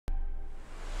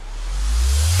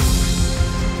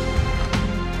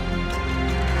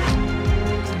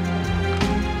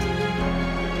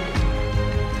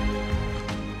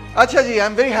अच्छा जी, I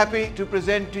am very happy to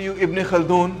present to you Ibn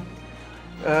Khaldun.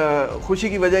 खुशी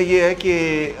की वजह यह है कि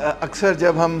अक्सर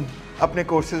जब हम अपने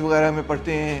कोर्सेज़ वगैरह में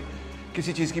पढ़ते हैं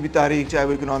किसी चीज़ की भी तारीख, चाहे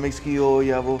वो इकोनॉमिक्स की हो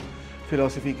या वो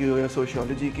फ़िलासफ़ी की हो या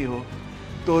सोशियोलॉजी की हो,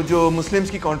 तो जो मुस्लिम्स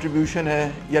की कंट्रीब्यूशन है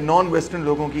या नॉन वेस्टर्न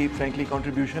लोगों की फ्रेंकली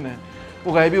कंट्रीब्यूशन है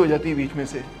वो गायब ही हो जाती है बीच में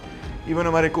से। इवन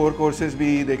हमारे कोर कोर्सेज़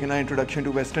भी देखना introduction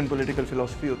to western political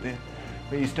philosophy होते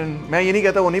हैं। ईस्टर्न, मैं ये नहीं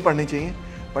कहता वो नहीं पढ़नी चाहिए,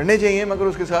 पढ़ने चाहिए, मगर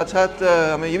उसके साथ साथ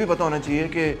हमें ये भी पता होना चाहिए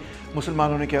कि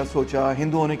मुसलमानों ने क्या सोचा,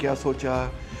 हिंदुओं ने क्या सोचा,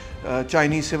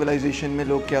 चाइनीज़ सिविलाइजेशन में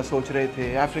लोग क्या सोच रहे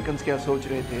थे, अफ्रीकन्स क्या सोच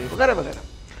रहे थे, वगैरह वगैरह।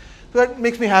 So that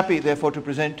makes me happy therefore to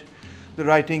present the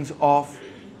writings of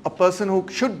a person who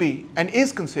should be and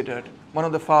is considered one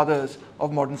of the fathers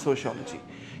of modern sociology,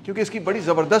 क्योंकि इसकी बड़ी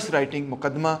ज़बरदस्त राइटिंग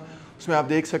मुकद्दमा, उसमें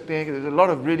आप देख सकते हैं कि there's a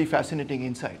lot of really fascinating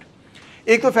insight।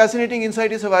 एक तो फैसिनेटिंग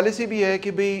इंसाइट इस हवाले से भी है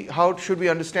कि भाई how should we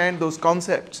understand those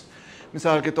concepts,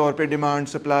 मिसाल के तौर पे डिमांड,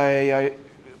 सप्लाई या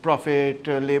प्रॉफिट,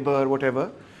 लेबर,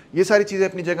 व्हाटएवर, ये सारी चीज़ें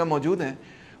अपनी जगह मौजूद हैं।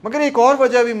 मगर एक और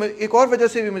वजह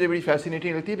से भी मुझे बड़ी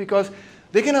फैसिनेटिंग लगती है, बिकॉज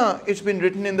देखिए ना, it's been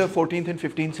written in the 14th and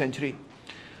 15th century,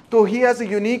 तो he has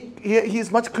a unique, he is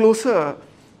much closer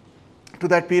to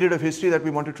that period of history that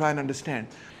we want to try and understand.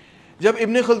 जब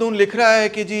इब्ने Khaldun लिख रहा है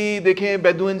कि जी देखें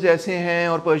बेदुइन्स ऐसे हैं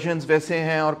और पर्शियंस वैसे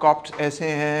हैं और कॉप्ट्स ऐसे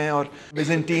हैं और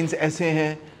बिजेंटीन्स ऐसे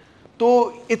हैं, तो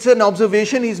it's an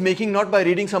observation he is making not by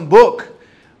reading some book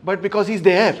but because he is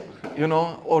there, you know,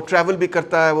 और ट्रैवल भी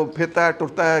करता है, वो फिरता है,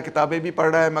 टुरता है, किताबें भी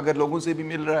पढ़ रहा है, मगर लोगों से भी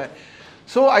मिल रहा है।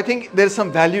 सो I think there is some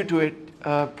value to it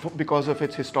because of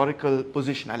its historical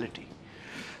पोजिशनैलिटी।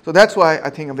 So that's why I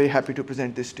think I'm very happy to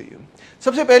present this to you.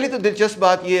 सबसे पहली तो दिलचस्प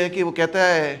बात यह है कि वो कहता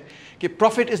है कि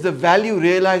profit is the value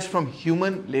realise from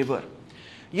human labour.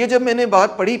 ये जब मैंने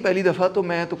बात पढ़ी पहली दफ़ा तो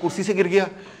मैं तो कुर्सी से गिर गया।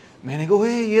 मैंने कहा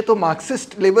ये तो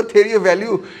Marxist labour theory of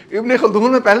value Ibn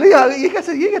Khaldun में पहले ही आ गई, ये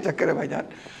क्या चक्कर है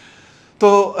भाईजान। तो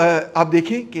आप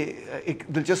देखें कि एक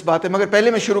दिलचस्प बात है, मगर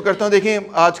पहले मैं शुरू करता हूँ। देखें,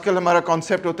 आजकल हमारा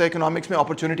कॉन्सेप्ट होता है इकोनॉमिक्स में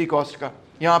अपॉर्चुनिटी कॉस्ट का।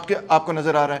 यहाँ आपको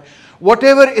नज़र आ रहा है, what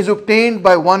ever is obtained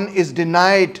by one is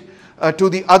denied to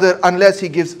the other unless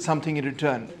he gives something in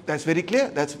return. That's very clear,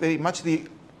 that's very much the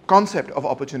concept of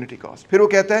opportunity cost. फिर वो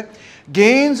कहता है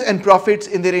gains and profits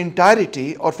in their entirety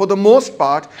or for the most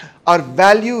part are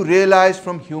value realized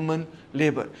from human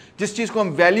labor. जिस चीज़ को हम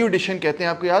value addition कहते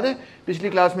हैं, आपको याद है पिछली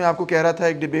क्लास में आपको कह रहा था,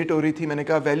 एक डिबेट हो रही थी, मैंने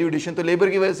कहा वैल्यू एडिशन तो लेबर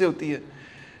की वजह से होती है,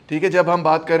 ठीक है। जब हम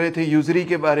बात कर रहे थे यूजरी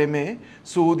के बारे में,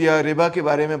 सूद या रिबा के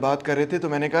बारे में बात कर रहे थे, तो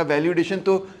मैंने कहा वैल्यू एडिशन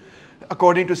तो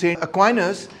अकॉर्डिंग टू सेंट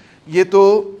एक्वाइनस ये तो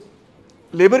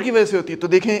लेबर की वजह से होती है। तो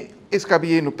देखें, इसका भी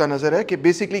ये नुक्ता नज़र है कि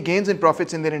basically gains and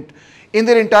profits in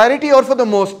their entirety और फॉर द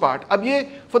मोस्ट पार्ट। अब ये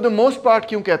फॉर द मोस्ट पार्ट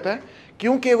क्यों कहता है?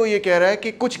 क्योंकि वो ये कह रहा है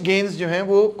कि कुछ गेन्स जो हैं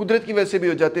वो कुदरत की वजह से भी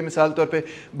हो जाते हैं। मिसाल तौर पे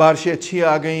बारिशें अच्छी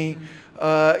आ गई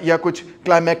या कुछ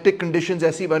क्लाइमेटिक कंडीशंस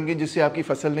ऐसी बन गई जिससे आपकी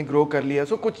फसल ने ग्रो कर लिया।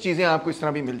 सो कुछ चीज़ें आपको इस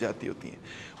तरह भी मिल जाती होती हैं,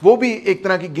 वो भी एक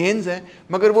तरह की गेन्स हैं,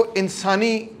 मगर वो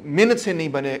इंसानी मेहनत से नहीं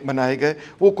बनाए गए,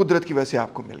 वो कुदरत की वजह से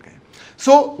आपको मिल गए।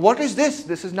 So what is this?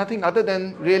 This is nothing other than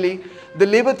really the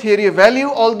labor theory of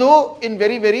value, although in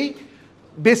very very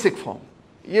basic form.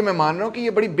 ये मैं मान रहा हूँ कि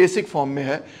ये बड़ी बेसिक फॉर्म में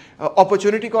है।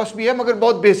 अपॉर्चुनिटी कॉस्ट भी है, मगर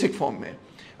बहुत बेसिक फॉर्म में,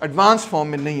 एडवांस फॉर्म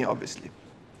में नहीं है ऑब्वियसली।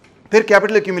 फिर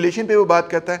कैपिटल एक्यूमुलेशन पे वो बात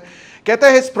कहता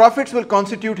है his profits will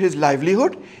constitute his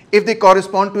livelihood if they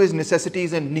correspond to his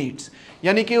necessities and needs.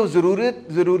 यानी कि वो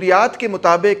ज़रूरियात के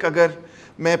मुताबिक अगर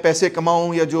मैं पैसे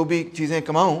कमाऊँ या जो भी चीज़ें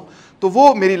कमाऊँ तो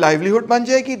वो मेरी लाइवलीहुड बन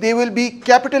जाएगी। They will be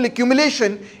capital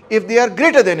accumulation if they are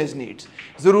greater than his needs.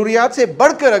 ज़रूरियात से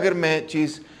बढ़कर अगर मैं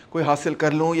चीज़ कोई हासिल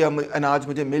कर लूँ या अनाज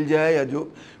मुझे मिल जाए या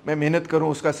जो मैं मेहनत करूँ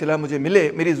उसका सिला मुझे मिले,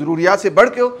 मेरी ज़रूरियात से बढ़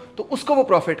के हो, तो उसको वो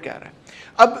प्रॉफिट कह रहा है।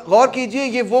 अब गौर कीजिए,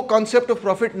 ये वो कॉन्सेप्ट ऑफ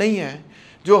प्रॉफिट नहीं है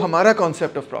जो हमारा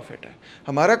कॉन्सेप्ट ऑफ प्रॉफिट है।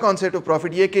 हमारा कॉन्सेप्ट ऑफ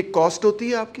प्रॉफिट ये कि कॉस्ट होती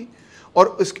है आपकी और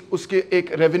उसके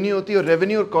एक रेवेन्यू होती है, और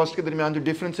रेवेन्यू और कॉस्ट के दरमियान जो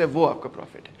डिफरेंस है वो आपका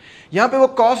प्रॉफिट है। यहाँ पे वो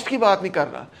कॉस्ट की बात नहीं कर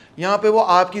रहा, यहाँ पे वो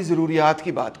आपकी ज़रूरियात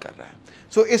की बात कर रहा है।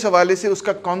 सो इस हवाले से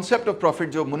उसका कॉन्सेप्ट ऑफ प्रॉफिट,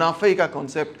 जो मुनाफे का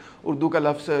कॉन्सेप्ट, उर्दू का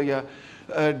लफ्ज़ या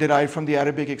derive from the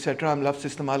Arabic etcetera हम लफ्ज़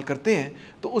इस्तेमाल करते हैं,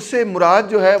 तो उससे मुराद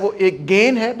जो है वो एक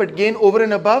गेन है, but gain over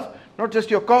and above not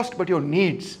just your cost but your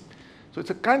needs. So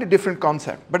it's a kind of different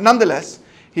concept, but nonetheless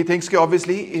he thinks कि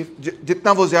ऑब्वियसली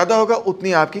जितना वो ज़्यादा होगा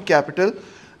उतनी आपकी कैपिटल,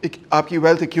 आपकी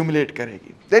वेल्थ एक्यूमुलेट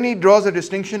करेगी। Then he draws a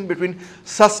distinction between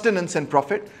sustenance and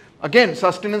profit. Again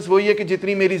sustenance वही है कि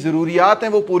जितनी मेरी ज़रूरियात हैं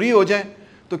वो पूरी हो जाएं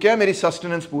तो क्या मेरी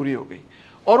सस्टेनेंस पूरी हो गई,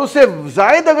 और उससे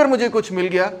ज़ायद अगर मुझे कुछ मिल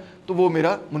गया तो वो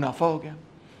मेरा मुनाफा हो गया।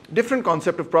 Different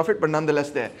concept of profit, but nonetheless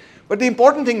there. But the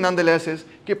important thing nonetheless is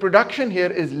कि production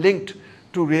here is linked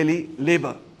to really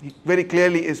labour. Very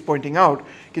clearly is pointing out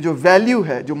कि जो वैल्यू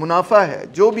है, जो मुनाफा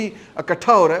है, जो भी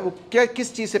इकट्ठा हो रहा है, वो क्या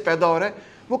किस चीज़ से पैदा हो रहा है,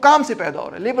 वो काम से पैदा हो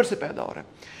रहा है, लेबर से पैदा हो रहा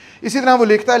है। इसी तरह वो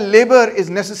लिखता है labour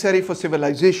is necessary for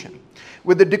civilisation,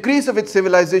 with the decrease of its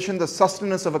civilization the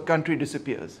sustenance of a country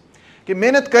disappears. कि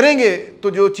मेहनत करेंगे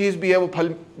तो जो चीज़ भी है वो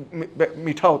फल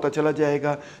मीठा होता चला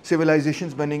जाएगा,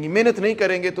 सिविलाइजेशंस बनेंगी। मेहनत नहीं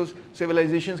करेंगे तो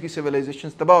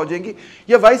सिविलाइजेशंस तबाह हो जाएंगी,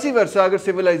 या वाइसी वर्सा, अगर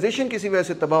सिविलाइजेशन किसी वजह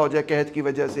से तबाह हो जाए, कहत की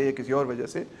वजह से या किसी और वजह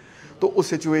से, तो उस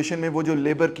सिचुएशन में वो जो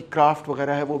लेबर की क्राफ्ट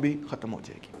वगैरह है वो भी ख़त्म हो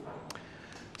जाएगी।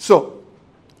 सो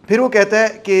फिर वो कहता है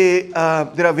कि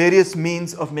there are various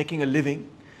means of making a living.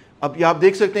 अब ये आप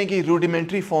देख सकते हैं कि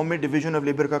रूडिमेंट्री फॉर्म में डिवीजन ऑफ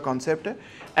लेबर का कॉन्सेप्ट है।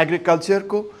 एग्रीकल्चर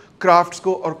को, क्राफ्ट्स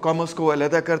को और कॉमर्स को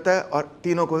अलहदा करता है और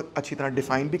तीनों को अच्छी तरह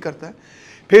डिफाइन भी करता है।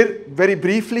 फिर वेरी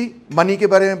ब्रीफली मनी के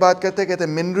बारे में बात करते हैं। कहते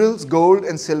हैं minerals, gold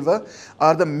and silver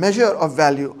are the measure of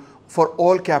value for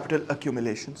all capital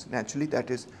अक्यूमुलेशंस, naturally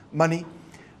that is money.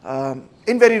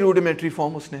 In very rudimentary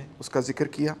form उसने उसका जिक्र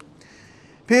किया।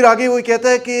 फिर आगे वो कहता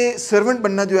है कि सर्वेंट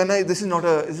बनना जो है ना, this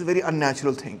is very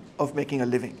unnatural thing of making a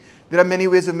living. There are many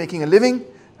ways of making a living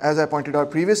as I pointed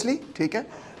out previously, ठीक है।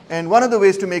 And one of the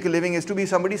ways to make a living is to be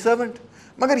somebody servant,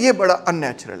 मगर ये बड़ा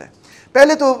unnatural है।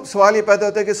 पहले तो सवाल ये पैदा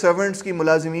होता है कि सर्वेंट्स की,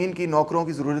 मुलाजिमीन की, नौकरों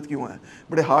की ज़रूरत क्यों है।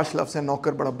 बड़े हार्श लफ्ज़ है,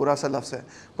 नौकर बड़ा बुरा सा लफ्ज़ है,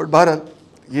 बट बहरहाल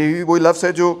ये भी वही लफ्ज़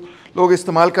है जो लोग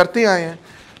इस्तेमाल करते आए हैं।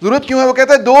 ज़रूरत क्यों है? वो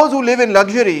कहता है those who live in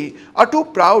luxury are to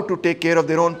proud to take care of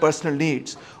their own personal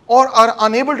needs और are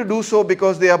unable to do so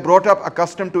because they are brought up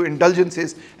accustomed to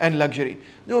इंडल्जेंसेस and luxury.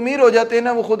 जो अमीर हो जाते हैं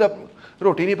ना, वो खुद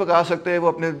रोटी नहीं पका सकते, वो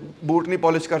अपने बूट नहीं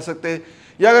पॉलिश कर सकते,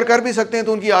 या अगर कर भी सकते हैं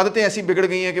तो उनकी आदतें ऐसी बिगड़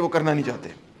गई हैं कि वो करना नहीं चाहते।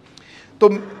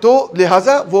 तो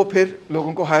लिहाजा वो फिर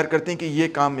लोगों को हायर करते हैं कि ये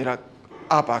काम मेरा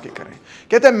आप आके करें।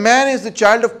 कहते हैं man is the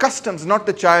child of customs not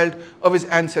the child of his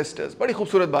ancestors. बड़ी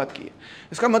खूबसूरत बात की है।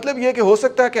 इसका मतलब ये है कि हो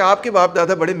सकता है कि आपके बाप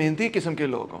दादा बड़े मेहनती किस्म के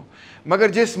लोग हों,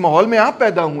 मगर जिस माहौल में आप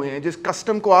पैदा हुए हैं, जिस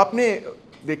कस्टम को आपने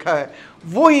देखा है,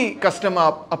 वही कस्टम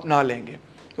आप अपना लेंगे।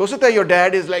 हो सकता है your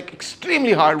dad is like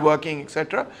extremely hard working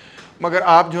etcetera, मगर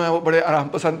आप जो हैं वो बड़े आराम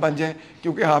पसंद बन जाएं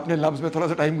क्योंकि आपने लफ्ज़ में थोड़ा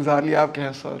सा टाइम गुजार लिया। आप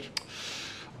कहें सर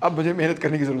अब मुझे मेहनत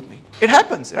करने की ज़रूरत नहीं। It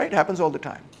happens, right, happens all the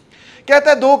time.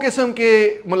 कहता है दो किस्म के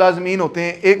मुलाजमीन होते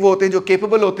हैं, एक वो होते हैं जो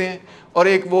केपेबल होते हैं और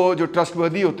एक वो जो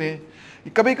ट्रस्टवर्दी होते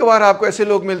हैं। कभी कभार आपको ऐसे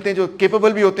लोग मिलते हैं जो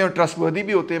केपेबल भी होते हैं और ट्रस्टवर्दी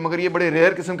भी होते हैं, मगर ये बड़े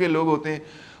रेयर किस्म के लोग होते हैं।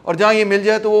 और जहाँ ये मिल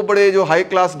जाए तो वो बड़े जो हाई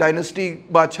क्लास डायनेस्टी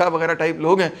बादशाह वगैरह टाइप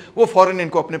लोग हैं, वो फ़ौरन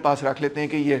इनको अपने पास रख लेते हैं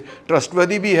कि ये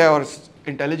ट्रस्टवर्दी भी है और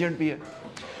इंटेलिजेंट भी है।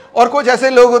 और कुछ ऐसे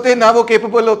लोग होते हैं ना वो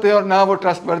केपेबल होते हैं और ना वो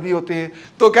ट्रस्टवर्दी होते हैं,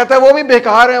 तो कहता है वो भी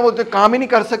बेकार हैं, वो तो काम ही नहीं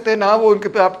कर सकते, ना वो उनके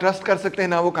पे आप ट्रस्ट कर सकते हैं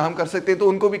ना वो काम कर सकते हैं, तो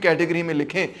उनको भी कैटेगरी में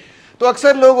लिखें। तो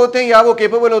अक्सर लोग होते हैं या वो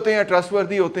केपेबल होते हैं या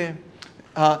ट्रस्टवर्दी होते हैं।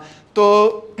 हाँ,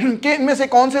 तो कि इनमें से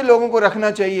कौन से लोगों को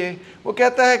रखना चाहिए? वो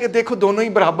कहता है कि देखो दोनों ही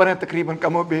बराबर हैं तकरीबन,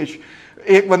 कम और बेश।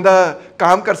 एक बंदा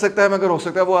काम कर सकता है मगर हो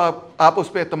सकता है वो आप उस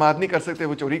पर एतमाद नहीं कर सकते,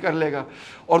 वो चोरी कर लेगा।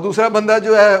 और दूसरा बंदा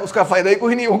जो है उसका फ़ायदा ही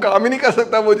कोई नहीं, वो काम ही नहीं कर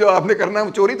सकता, वो जो आपने करना है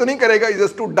वो चोरी तो नहीं करेगा, इज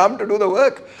जस्ट टू डम टू डू द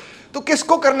वर्क। तो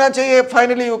किसको करना चाहिए?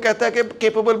 फाइनली वो कहता है कि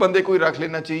केपेबल बंदे को ही रख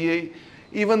लेना चाहिए,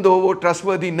 इवन दो वो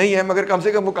ट्रस्टवर्दी नहीं है, मगर कम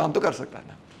से कम वो काम तो कर सकता है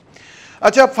ना।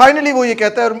 अच्छा, फाइनली वो ये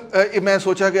कहता है, और मैं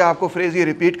सोचा कि आपको फ्रेज ये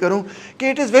रिपीट करूं कि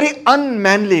it is very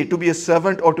अनमैनली to be a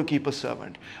servant और टू कीप अ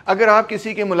सर्वेंट। अगर आप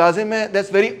किसी के मुलाजिम हैं,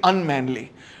 दैट्स वेरी अनमैनली।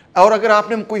 और अगर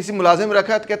आपने किसी मुलाजिम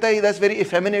रखा है तो कहता है that's very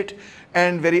इफेमिनेट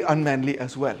and very अनमैनली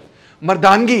as well.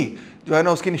 मर्दानगी जो है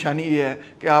ना, उसकी निशानी ये है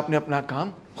कि आपने अपना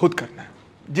काम खुद करना है।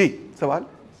 जी, सवाल?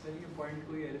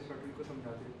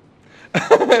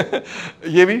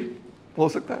 ये भी हो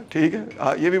सकता है, ठीक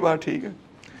है, ये भी बात ठीक है।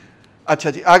 अच्छा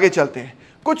जी, आगे चलते हैं।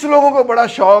 कुछ लोगों को बड़ा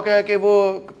शौक़ है कि वो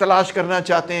तलाश करना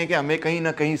चाहते हैं कि हमें कहीं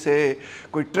ना कहीं से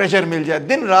कोई ट्रेजर मिल जाए।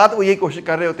 दिन रात वो यही कोशिश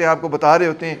कर रहे होते हैं, आपको बता रहे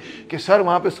होते हैं कि सर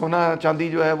वहाँ पे सोना चांदी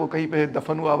जो है वो कहीं पे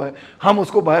दफन हुआ है, हम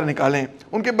उसको बाहर निकालें।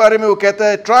 उनके बारे में वो कहता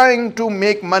है trying to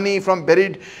make money from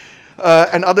buried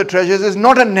and other treasures is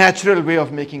not a natural way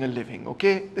of making a living.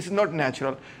 Okay, this is not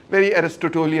natural. Very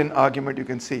Aristotelian argument you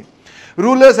can see.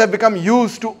 Rulers have become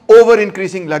used to over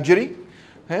increasing luxury.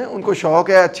 हैं, उनको शौक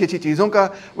है अच्छी अच्छी चीज़ों का।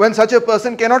 When such a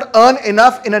person cannot earn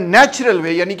enough in a natural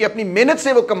way, यानी कि अपनी मेहनत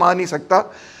से वो कमा नहीं सकता,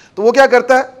 तो वो क्या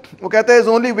करता है? वो कहता है his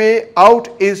only way out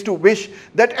is to wish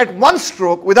that at one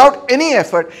stroke, without any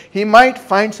effort, he might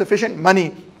find sufficient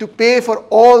money to pay for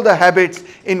all the habits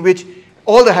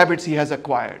he has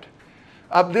acquired.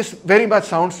 अब this very much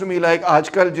sounds to me like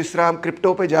आजकल जिस तरह हम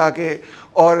crypto पे जाके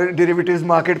और derivatives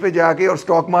market पे जाके और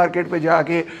स्टॉक मार्केट पे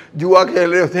जाके जुआ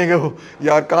खेल रहे होते हैं कि वो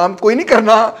यार काम कोई नहीं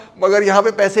करना, मगर यहाँ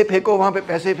पे पैसे फेंको वहाँ पे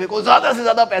पैसे फेंको, ज़्यादा से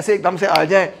ज़्यादा पैसे एकदम से आ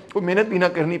जाए, कोई मेहनत भी ना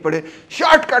करनी पड़े।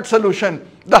 शॉर्टकट सोल्यूशन,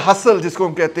 द हसल जिसको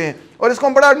हम कहते हैं, और इसको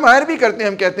हम बड़ा एडमायर भी करते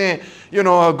हैं। हम कहते हैं you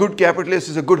know good capitalist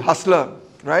is a good Hustler,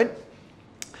 right?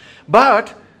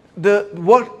 But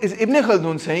what is Ibne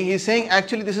Khaldun saying? He's saying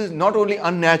actually this is not only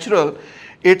unnatural,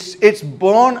 it's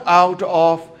born out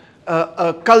of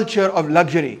a culture of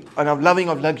luxury and of loving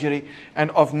of luxury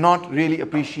and of not really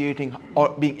appreciating or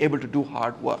being able to do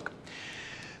hard work.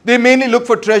 They mainly look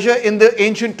for treasure in the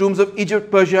ancient tombs of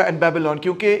Egypt, Persia and Babylon.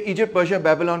 क्योंकि Egypt, Persia,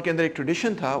 Babylon के अंदर एक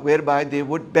tradition था whereby they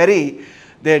would bury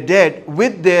their dead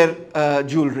with their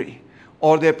jewelry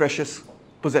or their precious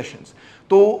possessions.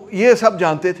 तो ये सब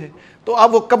जानते थे. तो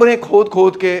अब वो कब्रें खोद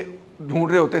खोद के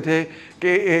ढूंढ रहे होते थे कि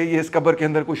ये इस कब्र के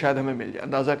अंदर कुछ शायद हमें मिल जाए.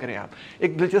 अंदाज़ा करें आप.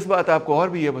 एक दिलचस्प बात आपको और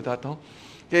भी ये बताता हूँ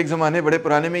कि एक ज़माने बड़े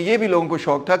पुराने में ये भी लोगों को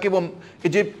शौक था कि वो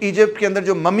इजिप्ट के अंदर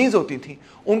जो ममीज़ होती थी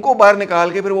उनको बाहर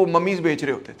निकाल के फिर वो ममीज़ बेच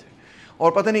रहे होते थे.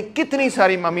 और पता नहीं कितनी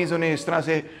सारी ममीज़ उन्हें इस तरह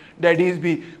से डैडीज़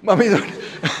भी ममीज़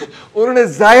उन्होंने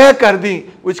ज़ाया कर दी,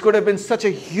 which could have been such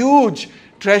a huge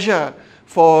treasure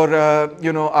for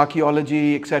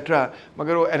archaeology etc.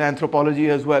 मगर वो and anthropology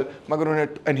as well, मगर उन्हें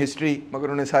and history, मगर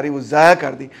उन्हें सारी वो ज़ाया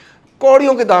कर दी,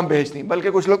 कौड़ियों के दाम बेच दी.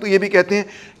 बल्कि कुछ लोग तो ये भी कहते हैं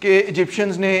कि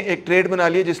इजिप्शियंस ने एक ट्रेड बना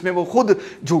लिया जिसमें वो खुद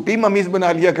झूठी ममीज़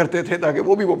बना लिया करते थे ताकि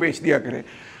वो भी वो बेच दिया करें.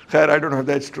 खैर I don't know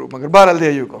that's true, मगर बहरहाल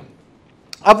देयर यू गो.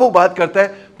 अब वो बात करता है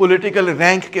पॉलिटिकल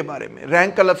रैंक के बारे में.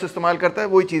 रैंक का लफ्ज़ इस्तेमाल करता है,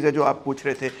 वही चीज़ है जो आप पूछ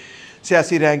रहे थे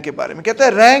सियासी रैंक के बारे में. कहता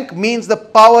है rank means the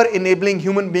power enabling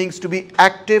human beings to be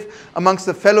active amongst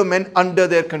the fellow man under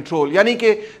their control. यानी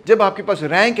कि जब आपके पास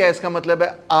रैंक है इसका मतलब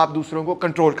है आप दूसरों को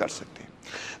कंट्रोल कर सकते हैं.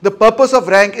 The purpose of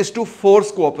rank is to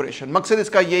force cooperation. मकसद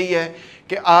इसका यही है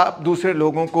कि आप दूसरे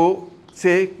लोगों को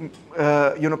से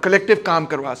कलेक्टिव काम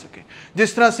करवा सकें.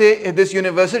 जिस तरह से this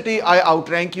university I out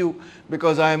rank you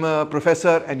because I am a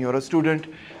professor and you are a student,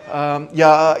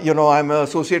 या I am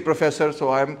associate professor so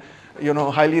I am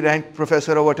highly rank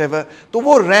professor और वटेवर. तो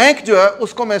वो रैंक जो है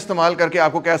उसको मैं इस्तेमाल करके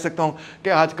आपको कह सकता हूँ कि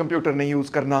आज कंप्यूटर नहीं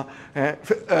यूज़ करना है,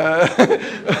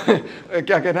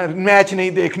 क्या कहना, मैच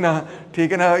नहीं देखना,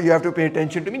 ठीक है ना, you have to pay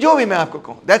attention to me, जो भी मैं आपको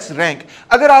कहूँ दैट्स रैंक.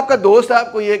 अगर आपका दोस्त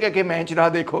आपको ये कहे कि मैच ना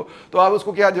देखो तो आप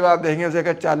उसको क्या जवाब देंगे? उसे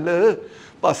कह चल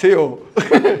पासे हो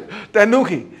तेनू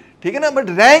की, ठीक है ना. बट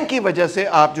रैंक की वजह से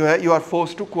आप जो है you are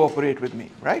forced to cooperate with me,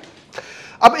 right.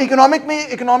 अब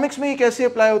इकोनॉमिक्स में ये कैसे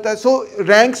अप्लाई होता है? सो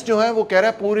रैंक्स जो है वो कह रहा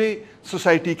है पूरी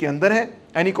सोसाइटी के अंदर है.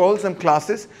 And he calls them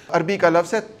classes. अरबी का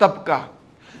लफ्ज़ है तबका.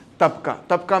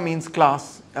 तबका मीन्स क्लास,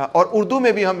 और उर्दू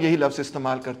में भी हम यही लफ्ज़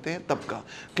इस्तेमाल करते हैं तबका.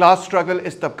 क्लास स्ट्रगल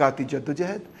इस तबकाती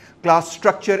जद्दोजहद, क्लास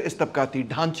स्ट्रक्चर इस तबकाती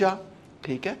ढांचा,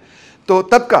 ठीक है. तो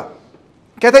तबका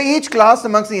कहता है each class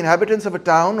amongst the inhabitants of a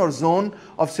town और zone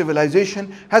of civilisation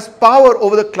has power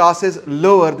over the classes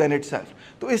lower than itself.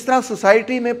 तो इस तरह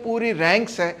सोसाइटी में पूरी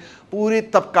रैंक्स हैं, पूरी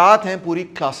तबकात हैं, पूरी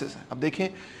क्लासेस हैं. अब देखें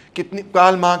कितनी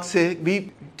कार्ल मार्क्स से भी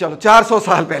चलो 400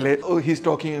 साल पहले he is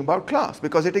talking about class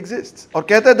because it exists. और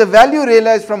कहता है the value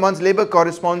realise from once labour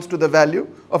corresponds to the value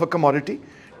of a commodity,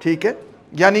 ठीक है.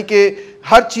 यानी कि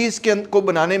हर चीज़ को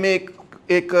बनाने में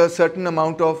एक सर्टन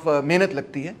अमाउंट ऑफ मेहनत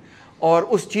लगती है और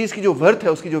उस चीज़ की जो वर्थ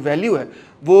है, उसकी जो वैल्यू है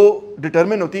वो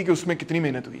डिटरमिन होती है कि उसमें कितनी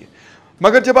मेहनत हुई है.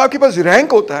 मगर जब आपके पास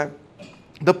रैंक होता है,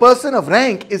 the person of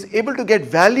rank is able to get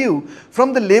value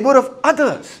from the labor of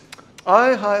others.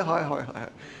 हाय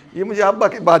ये मुझे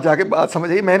आप जाके बात समझ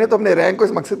आई. मैंने तो अपने रैंक को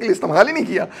इस मकसद के लिए इस्तेमाल ही नहीं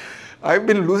किया. I have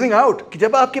been losing out. कि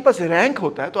जब आपके पास रैंक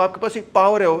होता है तो आपके पास एक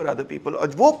पावर है ओवर अदर पीपल,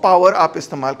 और वो पावर आप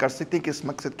इस्तेमाल कर सकते हैं किस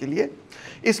मकसद के लिए?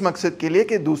 इस मकसद के लिए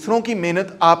कि दूसरों की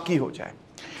मेहनत आपकी हो जाए.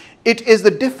 It is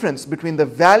the difference between the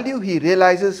value he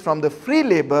realizes from the free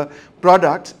labor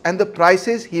products and the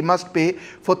prices he must pay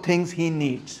for things he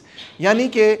needs. यानी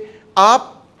कि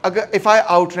आप अगर if I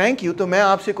out rank you तो मैं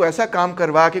आपसे कोई ऐसा काम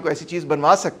करवा के कोई ऐसी चीज़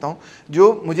बनवा सकता हूँ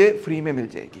जो मुझे फ्री में मिल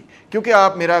जाएगी, क्योंकि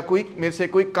आप मेरे से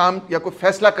कोई काम या कोई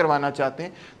फैसला करवाना चाहते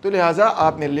हैं, तो लिहाजा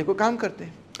आप मेरे लिए कोई काम करते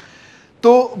हैं.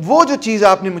 तो वो जो चीज़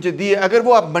आपने मुझे दी है, अगर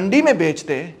वो आप मंडी में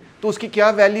बेचते तो उसकी क्या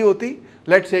वैल्यू होती?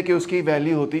 लेट्स से कि उसकी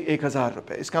वैल्यू होती 1000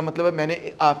 रुपये. इसका मतलब है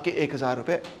मैंने आपके 1000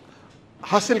 रुपये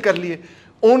हासिल कर लिए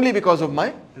only because of my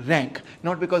rank,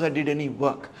 not because I did any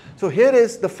work. So here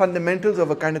is the fundamentals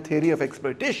of a kind of theory of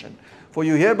exploitation for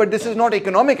you here, but this is not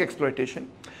economic exploitation.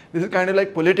 This is kind of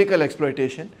like political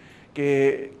exploitation,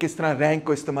 कि किस तरह rank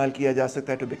को इस्तेमाल किया जा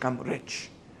सकता है to become rich.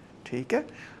 ठीक है.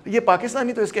 ये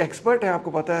पाकिस्तानी तो इसके एक्सपर्ट हैं,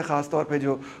 आपको पता है, ख़ास तौर पे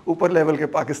जो ऊपर लेवल के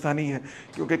पाकिस्तानी हैं,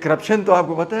 क्योंकि करप्शन तो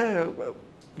आपको पता है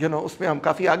उसमें हम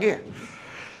काफ़ी आगे हैं.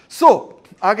 So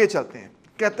आगे चलते हैं.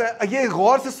 कहता है ये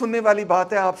गौर से सुनने वाली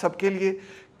बात है आप सबके लिए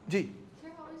जी.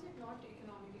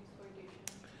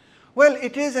 Well,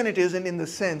 it is and it isn't in the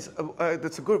sense,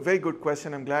 that's a very good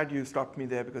question. I'm glad you stopped me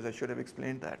there because I should have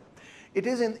explained that.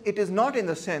 It is not in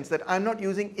the sense that I'm not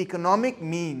using economic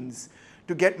means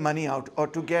to get money out or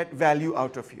to get value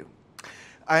out of you.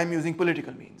 I am using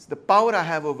political means. The power I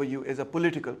have over you is a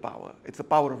political power. It's the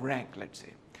power of rank, let's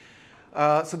say.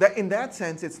 So that in that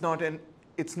sense, it's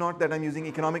not that I'm using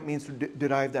economic means to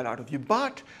derive that out of you,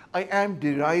 but I am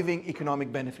deriving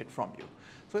economic benefit from you.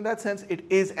 So in that sense, it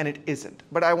is and it isn't.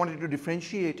 But I wanted to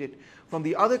differentiate it from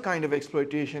the other kind of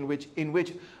exploitation in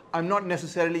which I'm not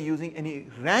necessarily using any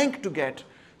rank to get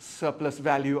surplus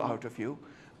value out of you,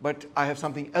 but I have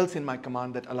something else in my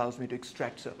command that allows me to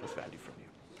extract surplus value from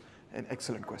you. An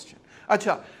excellent question.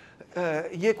 अच्छा,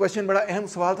 ये question बड़ा अहम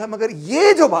सवाल था, मगर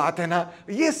ये जो बात है ना,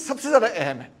 ये सबसे ज़्यादा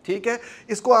अहम है, ठीक है?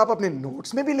 इसको आप अपने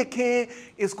नोट्स में भी लिखें,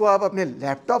 इसको आप अपने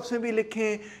लैपटॉप्स में भी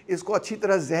लिखें, इसको अच्छी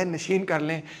तरह जहन नशीन कर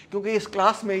लें, क्योंकि इस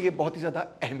क्लास में ये बहुत ही ज़्यादा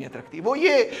अहमियत रखती है। वो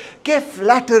ये कि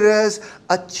फ्लैटरर्स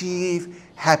अचीव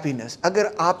हैप्पीनेस।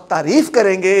 अगर आप तारीफ़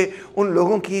करेंगे उन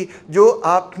लोगों की जो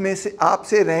आप में से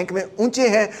आपसे रैंक में ऊंचे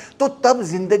हैं, तो तब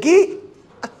ज़िंदगी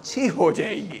अच्छी हो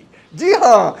जाएगी। जी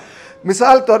हाँ,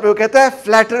 मिसाल तौर पे वो कहता है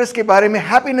फ्लैटरर्स के बारे में,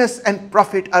 happiness and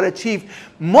profit are achieve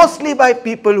mostly by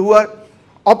people who are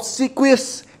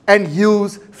ऑब्सिक्वियस and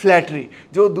use flattery,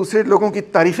 जो दूसरे लोगों की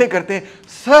तारीफें करते हैं।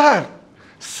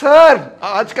 सर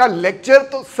आज का लेक्चर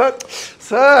तो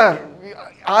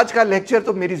आज का लेक्चर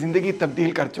तो मेरी ज़िंदगी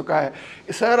तब्दील कर चुका है।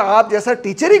 सर आप जैसा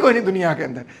टीचर ही कोई नहीं दुनिया के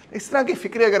अंदर। इस तरह की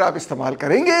फ़िक्रें अगर आप इस्तेमाल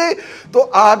करेंगे तो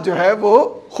आप जो है वो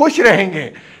खुश रहेंगे।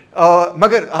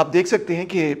 मगर आप देख सकते हैं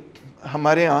कि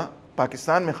हमारे यहाँ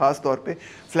पाकिस्तान में ख़ास तौर पे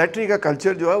फ्लैटरी का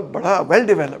कल्चर जो है बड़ा वेल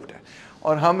डेवलप्ड है,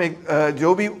 और हम एक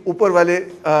जो भी ऊपर वाले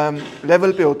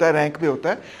लेवल पे होता है, रैंक पे होता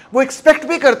है, वो एक्सपेक्ट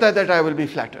भी करता है that I will be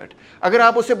flattered. अगर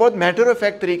आप उससे बहुत मैटर ऑफ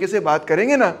फैक्ट तरीके से बात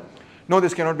करेंगे ना, no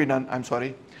this can not be done, I am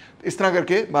sorry, इस तरह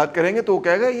करके बात करेंगे तो वो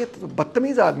कहेगा ये तो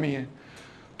बदतमीज़ आदमी है।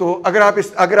 तो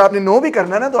अगर आपने नो भी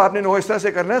करना है ना, तो आपने नो इस तरह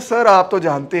से करना है, सर आप तो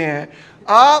जानते हैं,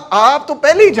 आप तो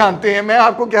पहले ही जानते हैं, मैं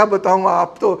आपको क्या बताऊँ,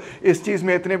 आप तो इस चीज़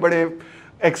में इतने बड़े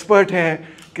एक्सपर्ट हैं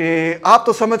कि आप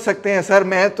तो समझ सकते हैं। सर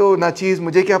मैं तो ना चीज़,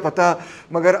 मुझे क्या पता,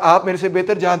 मगर आप मेरे से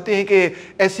बेहतर जानते हैं कि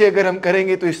ऐसे अगर हम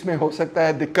करेंगे तो इसमें हो सकता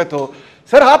है दिक्कत हो।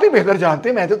 सर आप ही बेहतर जानते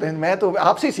हैं, मैं तो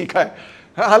आपसे ही सीखा है।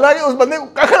 हालांकि उस बंदे को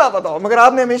कहाँ ना पता हो, मगर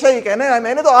आपने हमेशा ये कहना है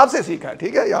मैंने तो आपसे सीखा है,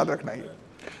 ठीक है? याद रखना, ये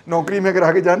नौकरी में अगर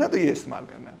आगे जाना तो ये इस्तेमाल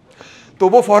करना है। तो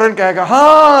वो फ़ौरन कहेगा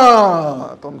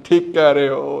हाँ तुम ठीक कह रहे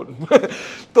हो।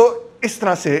 तो इस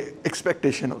तरह से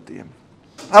एक्सपेक्टेशन होती है।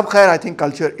 अब खैर I think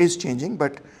culture is changing,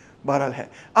 but बहरहाल है।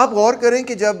 आप गौर करें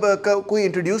कि जब कोई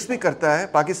इंट्रोड्यूस भी करता है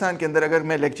पाकिस्तान के अंदर, अगर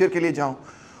मैं लेक्चर के लिए जाऊँ,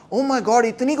 ओह माय गॉड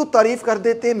इतनी को तारीफ़ कर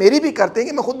देते हैं, मेरी भी करते हैं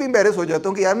कि मैं खुद भी एम्बैरेस हो जाता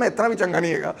हूँ कि यार मैं इतना भी चंगा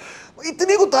नहीं है।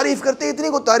 इतनी को तारीफ़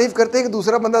करते हैं कि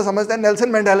दूसरा बंदा समझता है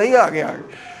नेल्सन मंडेला ही आ गया।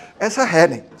 ऐसा है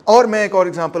नहीं। और मैं एक और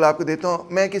एग्जांपल आपको देता हूँ।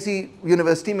 मैं किसी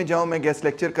यूनिवर्सिटी में जाऊँ, मैं गेस्ट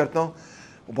लेक्चर करता हूँ,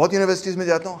 बहुत यूनिवर्सिटीज़ में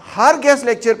जाता हूँ, हर गेस्ट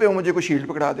लेक्चर पे वो मुझे कोई शील्ड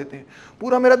पकड़ा देते हैं,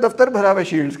 पूरा मेरा दफ्तर भरा हुआ है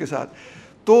शील्ड्स के साथ।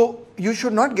 तो you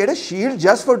should not get a shield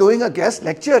just for doing a guest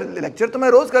lecture. Lecture तो मैं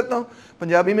रोज़ करता हूँ,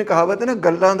 पंजाबी में कहावत है ना,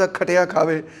 गल्ला दा खटिया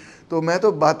खावे, तो मैं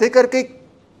तो बातें करके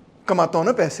कमाता हूँ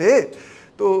ना पैसे।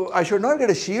 तो I should not get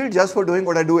a shield just for doing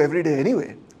what I do every day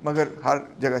anyway, मगर हर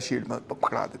जगह शील्ड में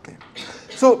पकड़ा देते हैं।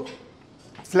 सो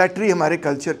फ्लैटरी हमारे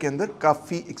कल्चर के अंदर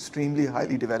काफ़ी एक्सट्रीमली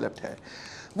हाईली डेवलप्ड है।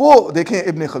 वो देखें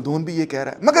इब्ने खल्दून भी ये कह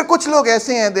रहा है। मगर कुछ लोग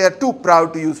ऐसे हैं, they are to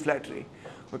proud to use flattery.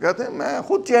 वो कहते हैं मैं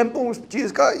खुद चैंप हूँ उस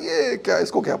चीज़ का, ये क्या,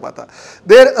 इसको क्या पता।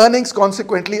 There earnings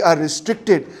consequently are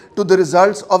restricted to the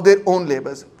results of their own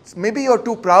labours. May be you are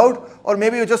to proud और may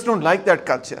be you just don't like that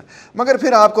culture, मगर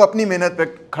फिर आपको अपनी मेहनत पे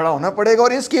खड़ा होना पड़ेगा।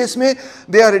 और इस केस में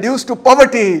they are reduce to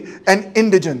poverty and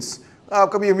indigenous.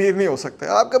 आप कभी अमीर नहीं हो सकते,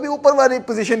 आप कभी ऊपर वाली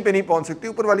पोजीशन पे नहीं पहुंच सकते।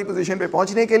 ऊपर वाली पोजीशन पे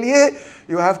पहुंचने के लिए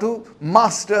you have to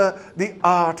master the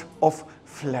art of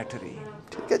flattery.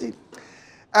 ठीक है जी।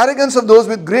 Arrogance of those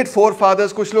with great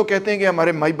forefathers. कुछ लोग कहते हैं कि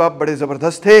हमारे माई बाप बड़े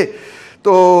ज़बरदस्त थे,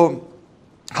 तो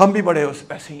हम भी बड़े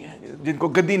ऐसे ही हैं, जिनको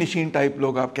गद्दी नशीन टाइप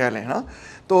लोग आप कह लें ना।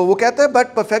 तो वो कहता है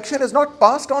but perfection is not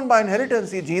passed on by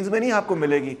inheritance. ये जीन्स में नहीं आपको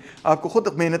मिलेगी, आपको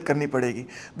खुद मेहनत करनी पड़ेगी।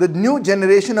 The new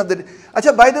generation of the,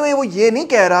 अच्छा बाय द वे वो ये नहीं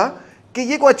कह रहा कि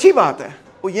ये कोई अच्छी बात है,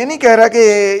 वो ये नहीं कह रहा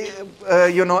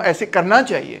कि यू नो ऐसे करना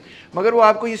चाहिए, मगर वो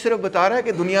आपको ये सिर्फ बता रहा है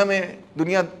कि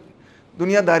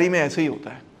दुनियादारी में ऐसे ही होता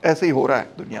है, ऐसे ही हो रहा है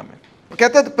दुनिया में।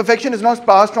 कहता है perfection is not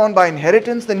passed on by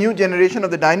inheritance. The new generation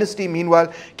of the dynasty meanwhile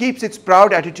keeps its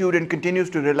proud attitude and continues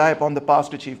to rely upon the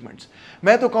past achievements.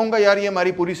 मैं तो कहूँगा यार ये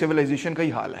हमारी पूरी सिविलाइजेशन का ही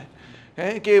हाल है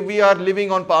कि we are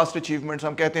living on past achievements.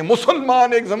 हम कहते हैं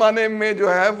मुसलमान एक ज़माने में जो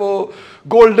है वो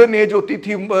गोल्डन एज होती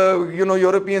थी, you know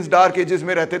Europeans dark ages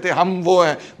में रहते थे, हम वो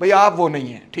हैं। भाई आप वो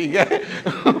नहीं हैं, ठीक है।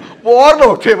 वो और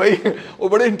लोग थे भाई, वो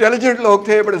बड़े इंटेलिजेंट लोग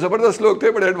थे, बड़े ज़बरदस्त लोग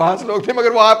थे, बड़े एडवांस लोग थे,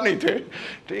 मगर वो आप नहीं थे,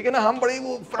 ठीक है ना। हम बड़े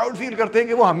वो प्राउड फील करते हैं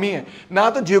कि वो हम ही हैं। ना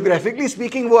तो जियोग्राफिकली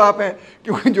स्पीकिंग वो आप हैं,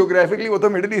 क्योंकि जियोग्राफिकली वो तो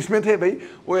मिडिल ईस्ट में थे भाई,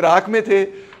 वो इराक़ में थे,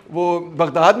 वो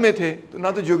बगदाद में थे, तो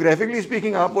ना तो जियोग्राफिकली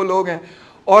स्पीकिंग आप वो लोग हैं,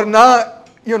 और ना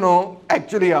you know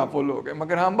एक्चुअली आप वो लोग हैं,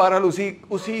 मगर हम बहरहाल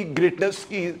उसी ग्रेटनेस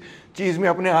की चीज़ में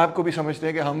अपने आप को भी समझते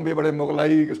हैं कि हम भी बड़े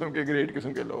मुगलाई किस्म के ग्रेट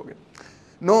किस्म के लोग हैं.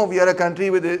 No, we are a country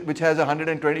which has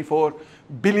 $124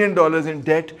 billion in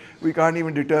debt. We can't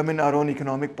even determine our own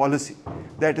economic policy.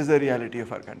 That is the reality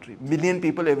of our country. Million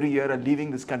people every year are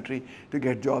leaving this country to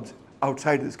get jobs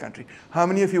outside this country. How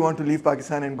many of you want to leave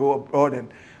Pakistan and go abroad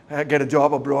and get a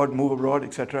job abroad, move abroad,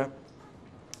 etc.?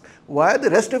 Why are the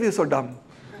rest of you so dumb?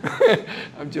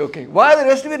 I'm joking. Why are the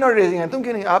rest of you not raising hand? तुम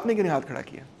क्यों नहीं, आपने क्यों नहीं हाथ खड़ा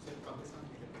किया?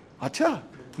 अच्छा,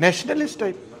 nationalist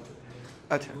type.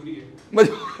 अच्छा,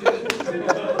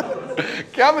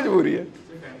 क्या मजबूरी है?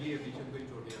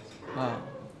 हाँ.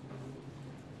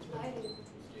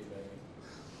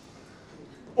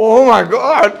 Oh my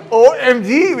God!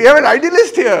 OMG! We have an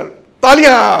idealist here.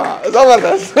 तालियां,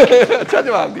 जबरदस्त. अच्छा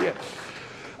जवाब दिया.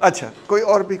 अच्छा, कोई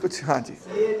और भी कुछ? हाँ जी.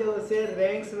 ये जो सर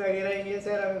रैंक्स वगैरह ये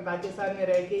सर हमें पाकिस्तान में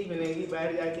रह के ही मिलेगी,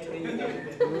 बाहर जाके नहीं.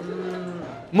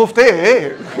 मुफ्ते है.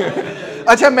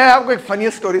 अच्छा, मैं आपको एक फनी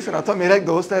स्टोरी सुनाता हूँ. मेरा एक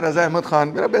दोस्त है रज़ा अहमद खान,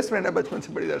 मेरा बेस्ट फ्रेंड है बचपन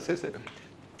से, बड़ी अरसे से.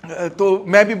 तो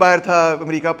मैं भी बाहर था,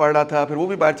 अमेरिका पढ़ रहा था, फिर वो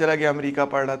भी बाहर चला गया, अमेरिका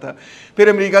पढ़ रहा था. फिर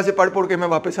अमेरिका से पढ़ के मैं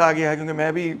वापस आ गया, क्योंकि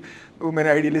मैं भी वो मैंने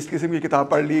आइडियलिस्ट किस्म की किताब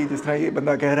पढ़ ली, जिस तरह ये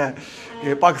बंदा कह रहा है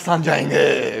कि पाकिस्तान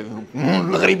जाएंगे,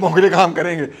 गरीबों के लिए काम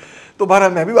करेंगे. तो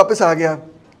बहरहाल मैं भी वापस आ गया.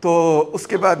 तो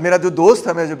उसके बाद मेरा जो दोस्त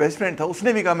था, मेरा जो बेस्ट फ्रेंड था,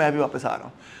 उसने भी कहा मैं भी वापस आ रहा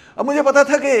हूँ. अब मुझे पता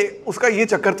था कि उसका ये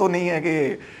चक्कर तो नहीं है कि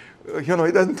you know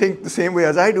he doesn't think the same way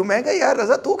as I do. मैं कहा यार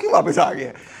रज़ा तू क्यों वापस आ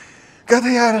गया?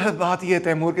 कहते यार बात ये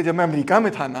तैमूर कि जब मैं अमेरिका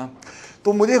में था ना,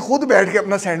 तो मुझे खुद बैठ के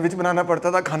अपना सैंडविच बनाना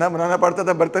पड़ता था, खाना बनाना पड़ता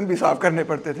था, बर्तन भी साफ़ करने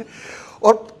पड़ते थे.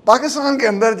 और पाकिस्तान के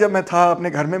अंदर जब मैं था, अपने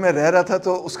घर में मैं रह रहा था,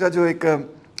 तो उसका जो एक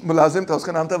मुलाजिम था,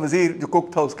 उसका नाम था वज़ीर, जो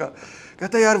कुक था उसका,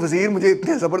 कहता यार वज़ीर मुझे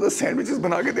इतने ज़बरदस्त सैंडविचेस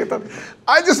बना के देता था.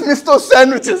 I just miss those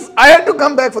sandwiches. I had to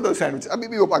come back for the sandwich. अभी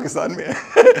भी वो पाकिस्तान में है.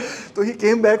 तो ही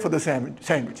came back for the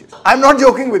sandwiches. I am not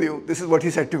joking with you. This is what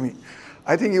he said to me.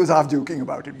 I think he was half joking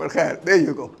about it, but khair, there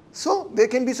you go. So there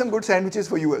can be some good sandwiches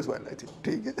for you as well, I think.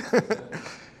 ठीक है.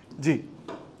 जी.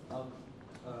 To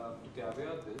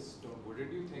caveat this,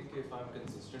 wouldn't you think if I'm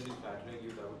consistently flattering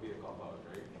you, that would be a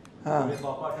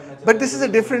cop-out, right? But this is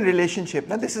a different relationship.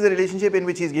 Now, this is a relationship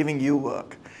in which he's giving you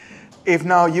work. If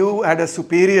now you had a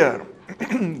superior,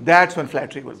 that's when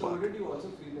flattery will So work. wouldn't you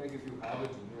also feel like if you have a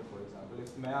junior, for example,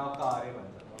 if मैं आपका आर्य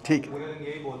बनता हूँ, ठीक है. पूरे दिन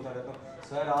यही बोलता रहता हूँ,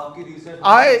 सर आपकी रिसर्च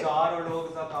चार और लोग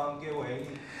इतना काम किए वो है ही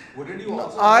नहीं. Wouldn't you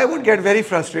also? I would get very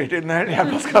frustrated. यार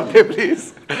बस कर दे please.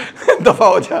 दफा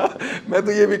हो जा. मैं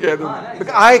तो ये भी कह दूँ.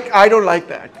 Because I don't like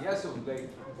that. Yeah, so like,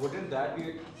 wouldn't that be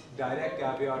a direct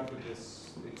caveat to this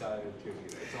entire theory,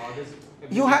 right? So how does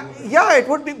You have, yeah, it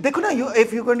would be. देखो ना,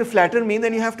 if you're going to flatter me,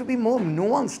 then you have to be more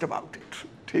nuanced about it.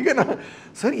 ठीक है ना?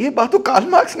 Sir ये बात तो Karl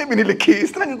Marx ने भी नहीं लिखी.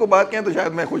 इस तरह की कोई बात कहें तो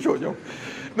शायद मैं खुश हो जाऊँ.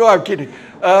 No, I'm kidding.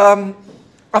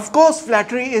 Of course,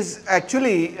 flattery is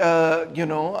actually,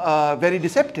 very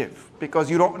deceptive, because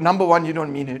you don't. Number one, you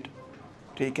don't mean it.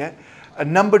 ठीक है.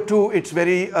 Number two, it's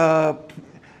very,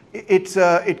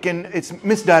 it's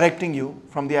misdirecting you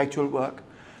from the actual work,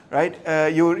 right?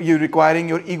 You're requiring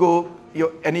your ego,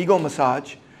 an ego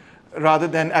massage, rather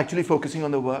than actually focusing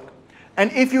on the work.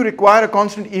 And if you require a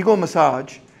constant ego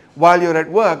massage while you're at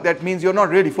work, that means you're not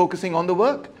really focusing on the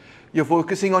work. You're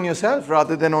focusing on yourself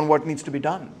rather than on what needs to be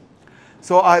done.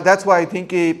 So that's why I think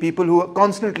people who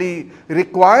constantly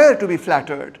require to be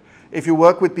flattered, if you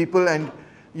work with people and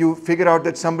you figure out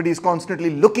that somebody is constantly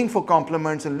looking for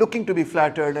compliments and looking to be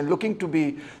flattered and looking to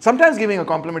be, sometimes giving a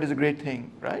compliment is a great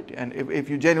thing, right? And if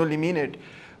you genuinely mean it,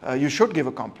 you should give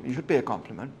a compliment, you should pay a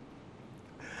compliment.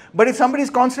 But if somebody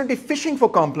is constantly fishing for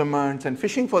compliments and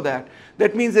fishing for that,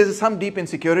 that means there's some deep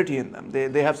insecurity in them.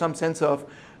 They have some sense of,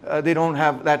 they don't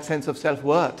have that sense of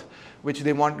self-worth, which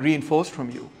they want reinforced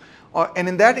from you. And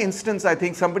in that instance, I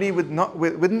think somebody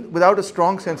without a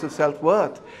strong sense of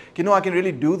self-worth, I can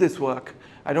really do this work.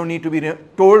 I don't need to be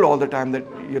told all the time that,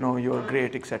 you're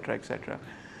great, etc., etc.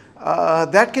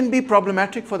 That can be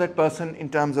problematic for that person in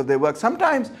terms of their work.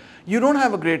 Sometimes you don't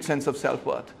have a great sense of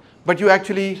self-worth, but you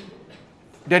actually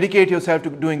dedicate yourself to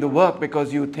doing the work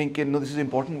because you think, this is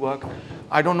important work.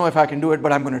 I don't know if I can do it,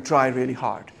 but I'm going to try really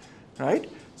hard, right?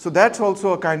 So that's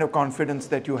also a kind of confidence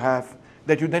that you have,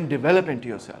 that you then develop into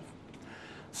yourself.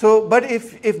 So, but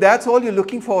if that's all you're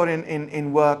looking for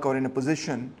in work or in a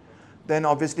position, then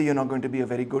obviously you're not going to be a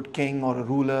very good king or a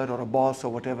ruler or a boss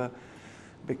or whatever,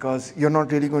 because you're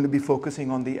not really going to be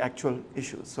focusing on the actual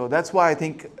issues. So that's why I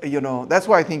think, that's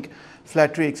why I think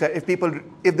flattery,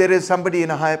 if there is somebody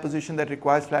in a higher position that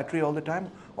requires flattery all the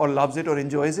time, or loves it or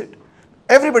enjoys it,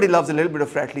 everybody loves a little bit of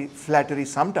flattery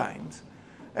sometimes.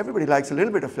 Everybody likes a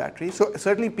little bit of flattery. So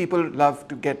certainly people love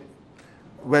to get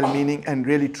well-meaning and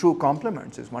really true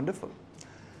compliments is wonderful.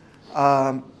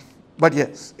 But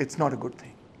yes, it's not a good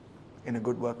thing in a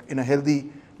good work. In a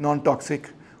healthy, non-toxic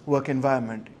work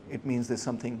environment, it means there's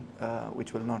something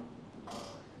which will not,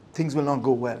 things will not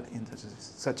go well in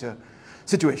such a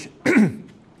situation.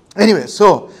 Anyway,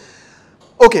 so,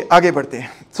 okay, आगे बढ़ते हैं.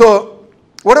 So,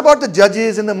 what about the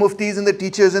judges and the muftis and the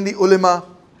teachers and the ulama?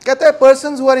 कहता है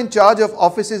persons who are in charge of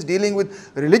offices dealing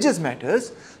with religious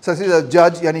matters, such as a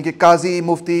judge, यानी कि काजी,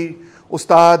 mufti,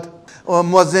 ustad,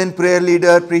 muazzin, prayer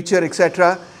leader, preacher,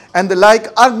 etc., and the like,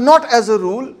 are not as a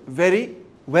rule very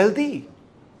wealthy.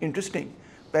 Interesting.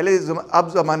 पहले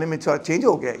अब ज़माने में change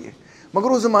हो गया ये, मगर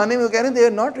उस ज़माने में वो कह रहे हैं they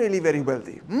are not really very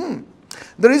wealthy.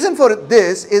 The reason for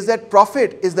this is that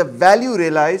profit is the value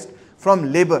realized from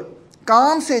labor.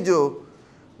 काम से जो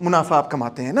मुनाफा आप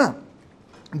कमाते हैं ना,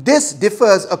 this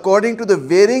differs according to the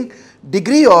varying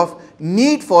degree of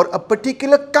need for a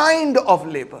particular kind of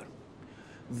labor.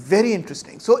 Very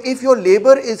interesting. So if your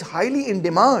labor is highly in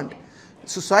demand,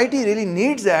 society really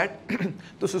needs that,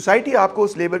 तो society आपको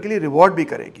उस labor के लिए reward भी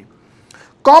करेगी.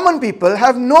 Common people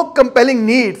have no compelling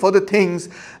need for the things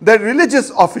that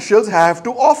religious officials have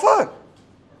to offer.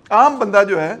 आम बंदा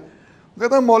जो है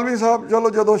कहता है मौलवी साहब चलो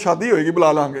जदों शादी होएगी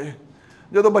बुला लांगे,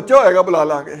 जदों बच्चा होएगा बुला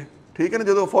लांगे, ठीक है ना,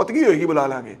 जदों फौतगी होएगी बुला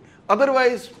लांगे,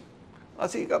 अदरवाइज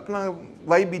ਅਸੀਂ अपना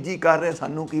वाई बीजी कर रहे हैं,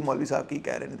 सानू की मौलवी साहब की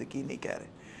कह रहे हैं तो की नहीं कह रहे.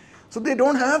 So they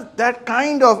don't have that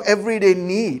kind of everyday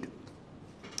need.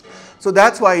 So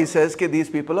that's why he says that these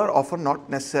people are often not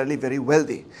necessarily very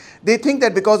wealthy. They think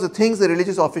that because the things the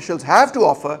religious officials have to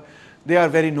offer, they are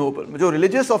very noble. जो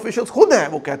religious officials खुद हैं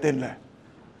वो कहते हैं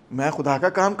मैं खुदा का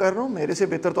काम कर रहा हूँ, मेरे से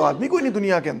बेहतर तो आदमी कोई नहीं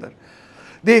दुनिया के अंदर.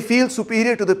 They feel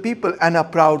superior to the people and are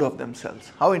proud of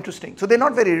themselves. How interesting. So they're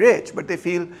not very rich, but they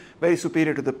feel very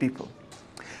superior to the people.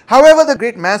 However, the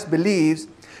great mass believes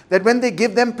that when they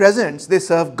give them presents, they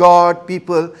serve God,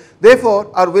 people, therefore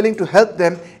are willing to help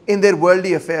them in their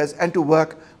worldly affairs and to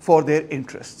work for their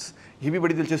interests. ये भी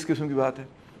बड़ी दिलचस्प किस्म की बात है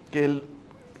कि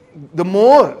the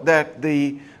more that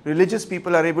the religious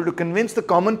people are able to convince the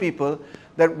common people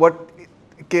that what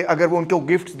कि अगर वो उनको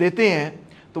गिफ्ट्स देते हैं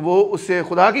तो वो उससे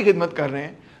खुदा की खिदमत कर रहे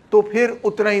हैं, तो फिर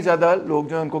उतना ही ज़्यादा लोग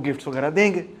जो हैं उनको गिफ्ट्स वगैरह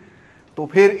देंगे. तो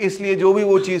फिर इसलिए जो भी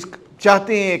वो चीज़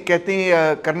चाहते हैं, कहते हैं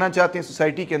या करना चाहते हैं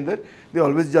सोसाइटी के अंदर, they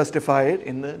always justify it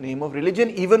in the name of religion,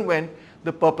 even when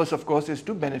the purpose of course is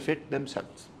to benefit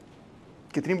themselves.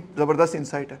 कितनी ज़बरदस्त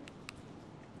इंसाइट है.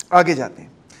 आगे जाते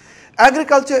हैं.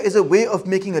 Agriculture is a way of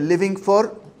making a living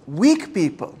for weak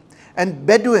people and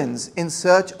Bedouins in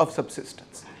search of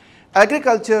subsistence.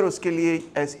 Agriculture उसके लिए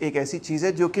एक ऐसी चीज़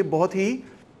है जो कि बहुत ही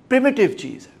primitive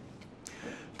चीज़ है.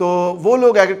 तो वो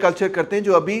लोग एग्रीकल्चर करते हैं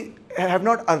जो अभी have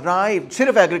not arrived,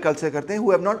 सिर्फ एग्रीकल्चर करते हैं,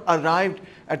 who have not arrived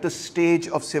at the stage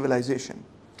of civilization.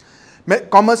 मैं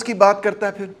कॉमर्स की बात करता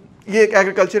है, फिर ये एक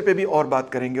एग्रीकल्चर पे भी और बात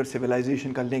करेंगे और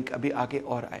सिविलाइजेशन का लिंक अभी आगे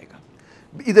और आएगा.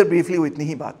 इधर ब्रीफली वो इतनी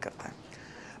ही बात करता है.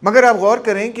 मगर आप गौर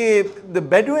करें कि the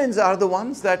Bedouins are the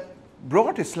ones that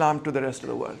brought Islam to the rest of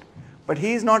the world. But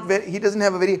he doesn't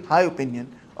have a very high opinion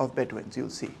of Bedouins, you'll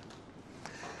see.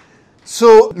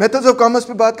 So methods of commerce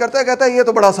पे बात करता है, कहता है ये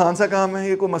तो बड़ा आसान सा काम है,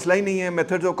 ये कोई मसला ही नहीं है.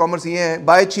 methods of commerce ये हैं,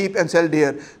 buy cheap and sell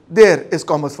dear, there is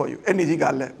commerce for you. इतनी जी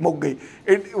गाल है, मुक गई.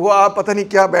 वो आप पता नहीं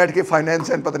क्या बैठ के फाइनेंस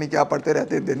एंड पता नहीं क्या पढ़ते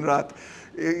रहते हैं दिन रात.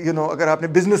 अगर आपने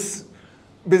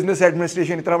बिजनेस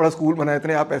एडमिनिस्ट्रेशन इतना बड़ा स्कूल बनाया,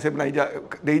 इतने आप पैसे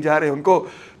दे जा रहे हैं उनको,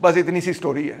 बस इतनी सी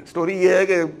स्टोरी है. स्टोरी ये है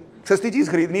कि सस्ती चीज़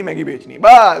खरीदनी, महंगी बेचनी,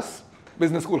 बस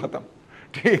बिजनेस स्कूल ख़त्म.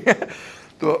 ठीक है,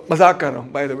 तो मजाक कर रहा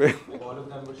हूँ by the way.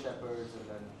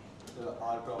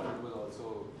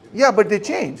 Yeah, but they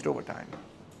changed over time.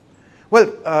 Well,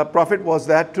 Prophet was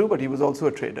that too, but he was also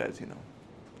a trader, as you know.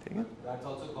 That's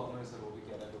also commerce. वो भी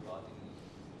कह रहा है कोई बात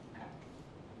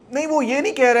ही नहीं, वो ये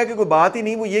नहीं कह रहा है कि कोई बात ही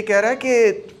नहीं, वो ये कह रहा है कि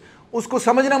उसको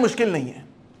समझना मुश्किल नहीं है.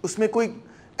 उसमें कोई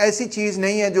ऐसी चीज़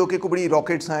नहीं है जो कि कोई बड़ी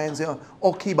रॉकेट साइंस है,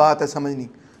 औखी बात है समझनी.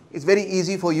 It's very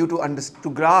easy for you to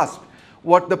grasp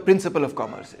what the principle of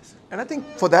commerce is. And I think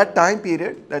for that time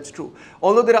period, that's true.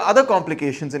 Although there are other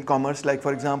complications in commerce, like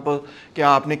for example, कि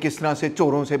आपने किस तरह से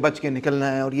चोरों से बच के निकलना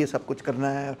है और ये सब कुछ करना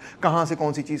है, कहाँ से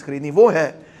कौन सी चीज़ खरीदनी, वो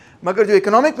है. मगर जो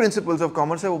economic principles of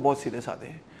commerce है वो बहुत सीधे साधे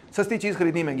हैं. सस्ती चीज़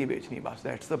खरीदनी, महंगी बेचनी, बस.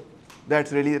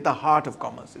 That's really the heart of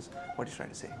commerce is what he's trying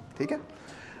to say. ठीक है,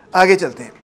 आगे चलते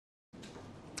हैं.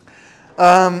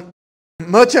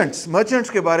 Merchants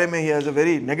के बारे में he has a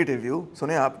very negative view.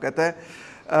 सुने आप, कहता है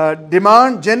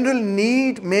demand, general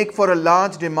need make for a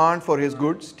large demand for his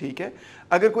goods. ठीक है,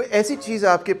 अगर कोई ऐसी चीज़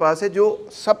आपके पास है जो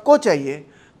सबको चाहिए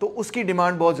तो उसकी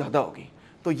डिमांड बहुत ज़्यादा होगी,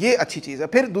 तो ये अच्छी चीज़ है.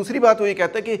 फिर दूसरी बात वो ये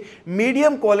कहता है कि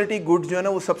मीडियम क्वालिटी गुड्स जो है ना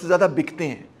वो सबसे ज़्यादा बिकते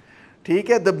हैं. ठीक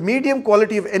है, the medium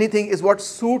quality of anything is what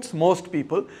suits most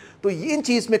people. तो इन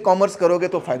चीज़ में कॉमर्स करोगे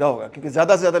तो फ़ायदा होगा, क्योंकि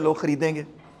ज़्यादा से ज़्यादा लोग खरीदेंगे।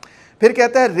 फिर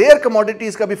कहता है रेयर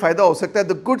कमोडिटीज़ का भी फ़ायदा हो सकता है,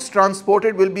 the goods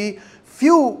transported will be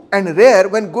few and rare,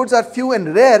 when goods are few and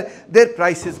rare their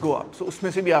prices go up, so उसमें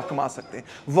से भी आप कमा सकते हैं।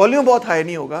 वॉल्यूम बहुत हाई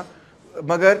नहीं होगा,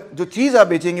 मगर जो चीज़ आप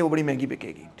बेचेंगे वो बड़ी महंगी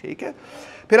बिकेगी, ठीक है।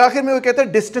 फिर आखिर में वो कहता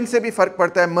है डिस्टेंस से भी फ़र्क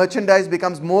पड़ता है, merchandise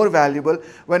becomes more valuable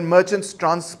when merchants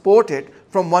transport it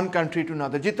from one country to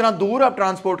another. जितना दूर आप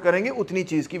ट्रांसपोर्ट करेंगे उतनी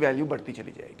चीज़ की वैल्यू बढ़ती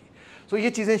चली जाएगी। सो ये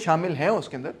चीज़ें शामिल हैं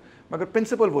उसके अंदर, मगर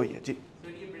प्रिंसिपल वही है जी।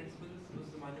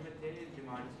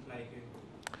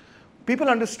 पीपल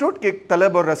अंडरस्टूड कि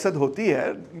तलब और रसद होती है,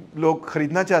 लोग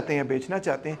ख़रीदना चाहते हैं, बेचना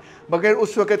चाहते हैं, मगर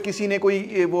उस वक़्त किसी ने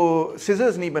कोई वो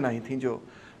सिजर्स नहीं बनाई थी जो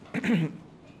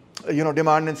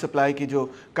डिमांड एंड सप्लाई की जो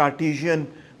कार्टेशियन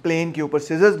प्लेन के ऊपर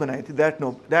सिजर्स बनाई थी,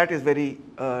 दैट इज़ वेरी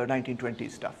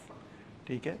 1920 स्टफ,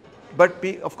 ठीक है। But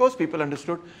of course people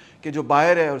understood कि जो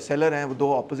बायर है और सेलर हैं वो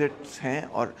दो ऑपोजिट्स हैं,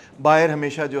 और बायर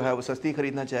हमेशा जो है वो सस्ती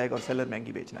ख़रीदना चाहेगा और सेलर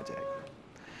महंगी बेचना चाहेगा।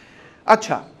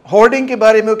 अच्छा, होर्डिंग के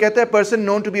बारे में वो कहता है person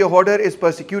known to be a hoarder is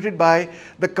persecuted by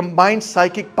the combined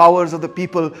psychic powers of the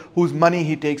people whose money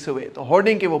he takes away. तो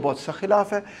होर्डिंग के वो बहुत सख्त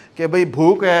खिलाफ है कि भाई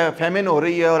भूख है, फेमिन हो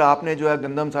रही है और आपने जो है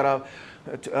गंदम सारा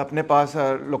अपने पास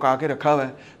लुका के रखा हुआ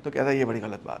है, तो कहता है ये बड़ी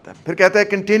गलत बात है। फिर कहता है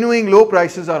continuing low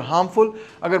prices are harmful.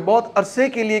 अगर बहुत अरसे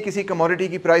के लिए किसी कमोडिटी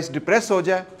की प्राइस डिप्रेस हो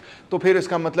जाए तो फिर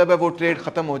इसका मतलब है वो ट्रेड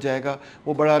ख़त्म हो जाएगा,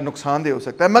 वो बड़ा नुकसानदेह हो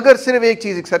सकता है। मगर सिर्फ एक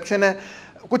चीज़ एक्सेप्शन है,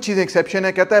 कुछ चीज़ें एक्सेप्शन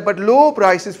है, कहता है but low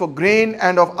prices for grain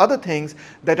end of other things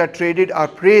that are traded are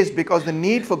praised because the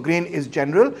need for grain is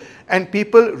general and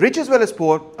people rich as well as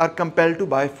poor are compelled to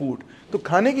bye food. तो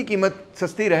खाने की कीमत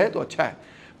सस्ती रहे तो अच्छा है,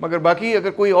 मगर बाकी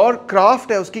अगर कोई और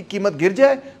क्राफ्ट है उसकी कीमत गिर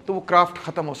जाए तो वो क्राफ्ट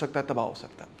ख़त्म हो सकता है, तबाह हो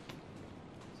सकता है।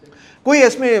 कोई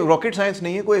इसमें रॉकेट साइंस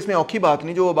नहीं है, कोई इसमें औखी बात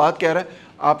नहीं, जो वो बात कह रहा है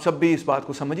आप सब भी इस बात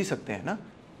को समझ ही सकते हैं ना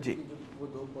जी।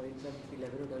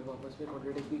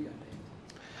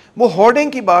 वो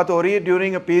होर्डिंग की बात हो रही है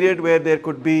during a period where there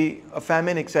could be a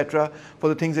famine etcetera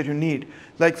for the things that you need,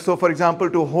 like so for example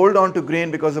to hold on to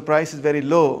grain because the price is very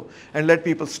low and let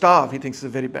people starve, he thinks is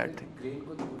a very bad thing.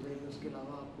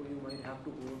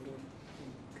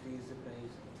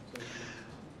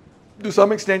 To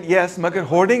some extent yes, मगर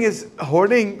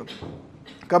hoarding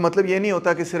का मतलब ये नहीं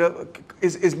होता कि सिर्फ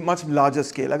is much larger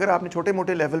scale. अगर आपने छोटे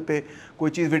मोटे लेवल पे कोई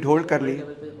चीज़ विद होल्ड कर ली,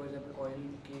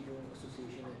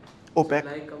 ओपेक,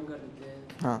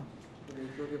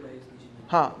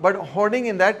 हाँ, but hoarding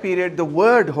in that period, the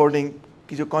word hoarding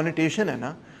की जो कॉनिटेशन है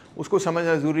ना उसको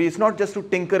समझना ज़रूरी। It's not just to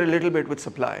tinker a little bit with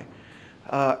supply,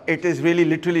 it is really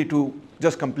literally to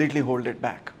just completely hold it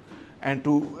back and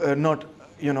to not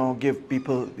give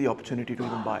people the opportunity to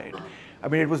even buy it. I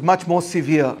mean, it was much more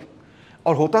severe,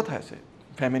 और होता था ऐसे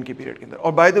famine के period के अंदर।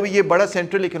 और by the way ये बड़ा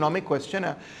सेंट्रल इकोनॉमिक क्वेश्चन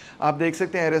है, आप देख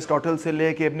सकते हैं एरिस्टोटल से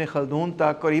लेके इब्ने खल्दून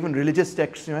तक और इवन रिलीजियस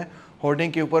टेक्स्ट जो हैं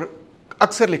होर्डिंग के ऊपर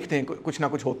अक्सर लिखते हैं, कुछ ना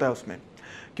कुछ होता है उसमें,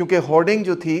 क्योंकि होर्डिंग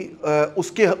जो थी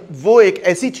उसके वो एक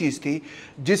ऐसी चीज़ थी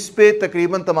जिस पे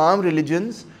तकरीबन तमाम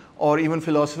रिलीजन्स और इवन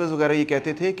फिलोसफर्स वगैरह ये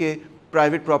कहते थे कि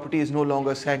private property is no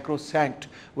longer सैंक्रोसैंक्ट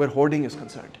where hoarding is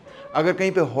concerned. अगर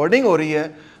कहीं पे होर्डिंग हो रही है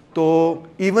तो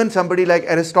इवन समबडी लाइक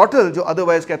एरिस्टोटल जो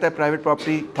अदरवाइज कहता है प्राइवेट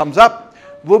प्रॉपर्टी थम्स अप,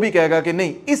 वो भी कहेगा कि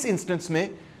नहीं, इस इंस्टेंस में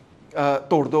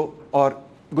तोड़ दो और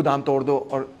गोदाम तोड़ दो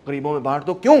और गरीबों में बांट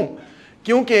दो। क्यों?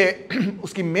 क्योंकि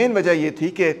उसकी मेन वजह ये थी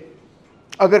कि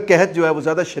अगर कहत जो है वो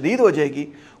ज़्यादा शदीद हो जाएगी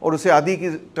और उसे आधी की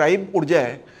ट्राइब उड़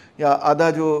जाए या आधा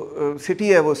जो सिटी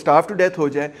है वो स्टार्व टू डेथ हो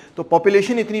जाए तो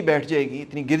पॉपुलेशन इतनी बैठ जाएगी,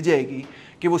 इतनी गिर जाएगी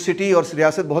कि वो सिटी और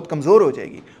रियासत बहुत कमज़ोर हो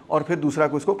जाएगी और फिर दूसरा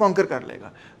को इसको कॉन्कर कर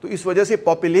लेगा। तो इस वजह से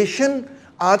पॉपुलेशन,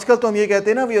 आजकल तो हम ये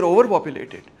कहते हैं ना वी आर ओवर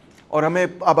पॉपुलेटेड और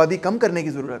हमें आबादी कम करने की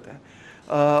ज़रूरत है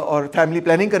और फैमिली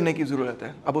प्लानिंग करने की ज़रूरत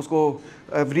है। अब उसको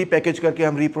रीपैकेज करके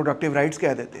हम रिप्रोडक्टिव राइट्स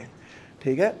कह देते हैं,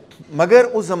 ठीक है। मगर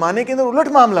उस ज़माने के अंदर उलट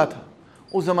मामला था।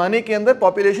 उस ज़माने के अंदर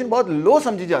पॉपुलेशन बहुत लो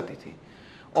समझी जाती थी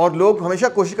और लोग हमेशा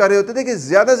कोशिश कर रहे होते थे कि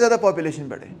ज़्यादा से ज़्यादा पॉपुलेशन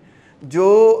बढ़े। जो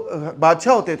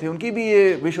बादशाह होते थे उनकी भी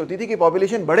ये विश होती थी कि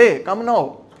पॉपुलेशन बढ़े, कम ना हो,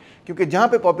 क्योंकि जहाँ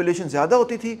पे पॉपुलेशन ज़्यादा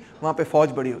होती थी वहाँ पे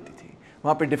फ़ौज बड़ी होती थी,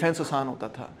 वहाँ पे डिफेंस आसान होता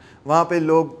था, वहाँ पे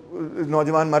लोग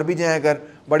नौजवान मर भी जाएँ अगर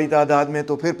बड़ी तादाद में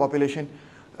तो फिर पॉपुलेशन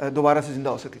दोबारा से ज़िंदा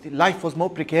हो सकती थी। Life was more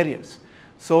precarious,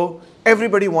 so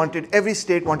everybody wanted, every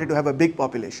state wanted to have a big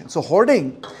population, so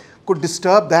hoarding could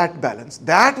disturb that balance.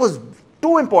 That was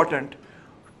too important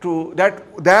to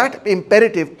that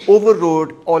imperative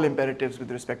overrode all imperatives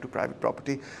with respect to private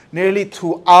property nearly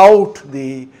throughout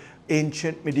the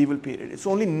ancient medieval period. It's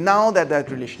only now that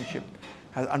that relationship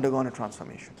has undergone a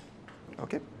transformation.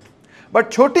 Okay,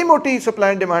 but choti moti supply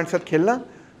and demand साथ खेलना,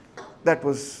 that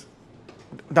was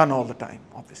done all the time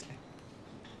obviously.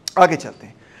 आगे चलते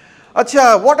हैं।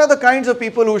 अच्छा, what are the kinds of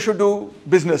people who should do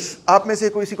business? आप में से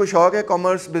किसी को शौक है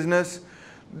कॉमर्स, बिजनेस,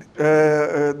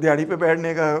 दिहाड़ी पे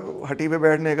बैठने का, हटी पे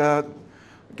बैठने का,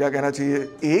 क्या कहना चाहिए,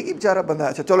 एक ही बेचारा बंदा है।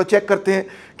 अच्छा चलो चेक करते हैं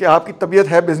कि आपकी तबीयत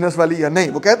है बिजनेस वाली या नहीं।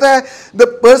 वो कहता है the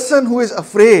person who is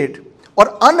afraid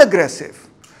और अनअग्रेसिव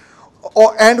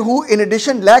and who in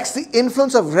addition lakhs the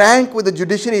influence of rank with the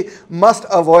judiciary must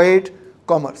avoid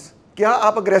commerce. क्या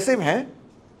आप अग्रेसिव हैं?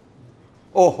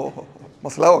 ओहो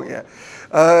मसला हो गया।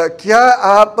 क्या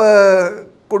आप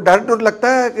को डर लगता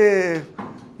है कि,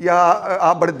 या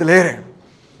आप बड़े दिलेर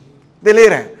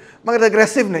हैं मगर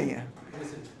अग्रेसिव नहीं है?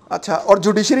 अच्छा, और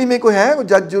जुडिशरी में कोई है,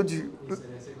 जज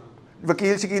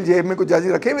वकील शकील जेब में, कोई जज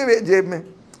रखे हुए जेब में?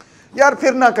 यार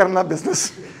फिर ना करना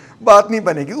बिजनेस, बात नहीं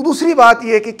बनेगी। दूसरी बात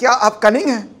ये है कि क्या आप कनिंग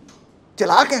हैं,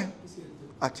 चालाक हैं?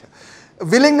 अच्छा,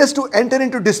 willingness to enter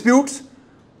into disputes,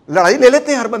 लड़ाई ले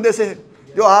लेते हैं हर बंदे से।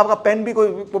 जो आपका पेन भी कोई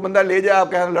बंदा ले जाए,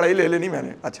 आप कह लड़ाई ले लेनी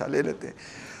मैंने, अच्छा ले लेते हैं।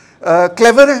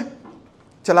 क्लेवर है,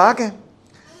 चालाक है।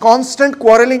 कांस्टेंट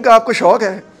क्वारलिंग का आपको शौक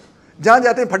है, जहाँ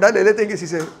जाते हैं फड्डा ले लेते हैं किसी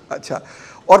से। अच्छा,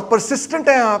 और परसिस्टेंट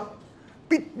हैं आप,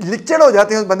 लिचड़ हो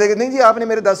जाते हैं उस बंदे के, नहीं जी आपने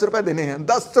मेरे 10 रुपये देने हैं,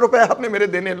 10 रुपये आपने मेरे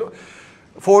देने, लो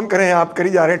फ़ोन करें आप करी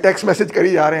जा रहे हैं, टेक्स्ट मैसेज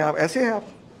करी जा रहे हैं आप, ऐसे हैं आप,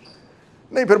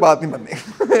 नहीं फिर बात नहीं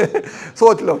बननी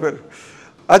सोच लो फिर।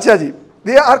 अच्छा जी,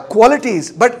 they are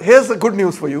qualities, but here's the good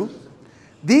news for you.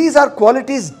 These are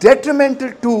qualities detrimental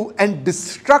to and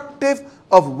destructive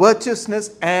of virtuousness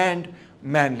and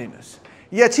manliness.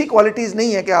 ये अच्छी क्वालिटीज़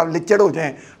नहीं है कि आप लिचड़ हो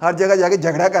जाएं, हर जगह जाके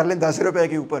झगड़ा कर लें 10 रुपए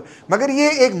के ऊपर, मगर ये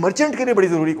एक मर्चेंट के लिए बड़ी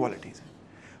ज़रूरी क्वालिटीज़ हैं,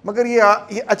 मगर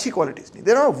ये अच्छी क्वालिटीज़ नहीं।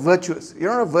 They're not virtuous.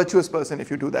 You're not a virtuous person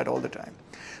if you do that all the time.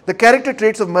 The character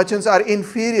traits of merchants are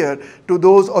inferior to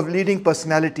those of leading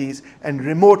personalities and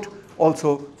remote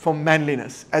also from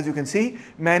manliness. As you can see,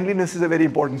 manliness is a very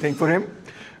important thing for him,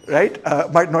 right?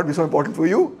 Might not be so important for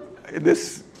you in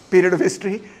this period of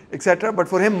history, etc. But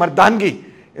for him, mardangi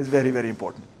is very, very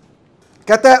important.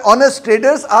 कहता है honest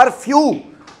traders are few,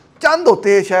 चंद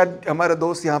होते हैं, शायद हमारा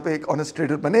दोस्त यहाँ पे एक honest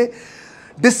trader बने।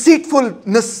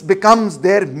 Deceitfulness becomes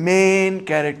their main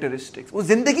characteristics. वो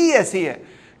जिंदगी ऐसी है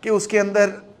कि उसके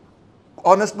अंदर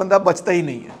honest बंदा बचता ही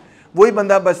नहीं है। वही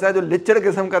बंदा बचता है जो लिचड़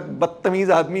किस्म का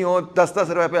बदतमीज़ आदमी हो, 10-10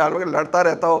 रुपए पे हर वक्त लड़ता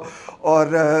रहता हो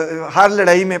और हर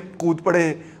लड़ाई में कूद पड़े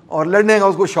और लड़ने का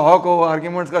उसको शौक हो,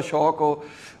 आर्ग्यूमेंट्स का शौक हो।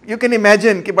 यू कैन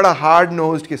इमेजिन कि बड़ा हार्ड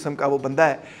नोज्ड किस्म का वो बंदा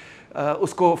है।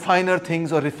 उसको फाइनर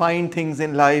थिंग्स और रिफाइंड थिंग्स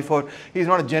इन लाइफ, और he is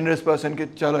not a generous person कि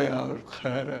चलो यार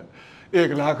खैर है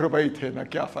 1 लाख रुपए ही थे ना,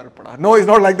 क्या फ़र्क पड़ा। No, is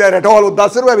not like that at all. वो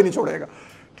 10 रुपये भी नहीं छोड़ेगा।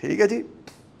 ठीक है जी।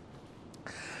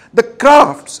 The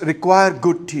crafts require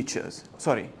good teachers.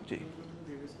 Sorry ji,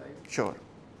 sure.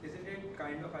 Isn't it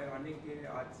kind of ironic कि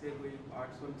आज से कोई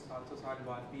 800-700 साल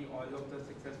बाद भी all of the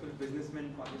successful businessmen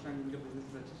Pakistan में जो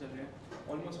business अच्छे चल रहे हैं,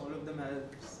 almost all of them have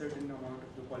certain amount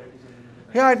of the qualities in them.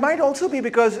 Yeah, it might also be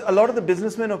because a lot of the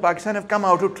businessmen of Pakistan have come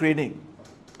out of trading,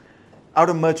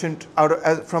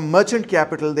 from merchant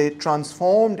capital they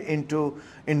transformed into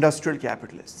industrial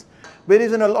capitalists.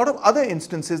 Whereas in a lot of other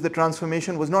instances, the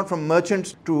transformation was not from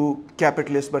merchants to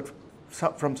capitalists, but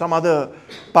from some other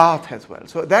path as well.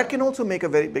 So that can also make a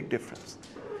very big difference.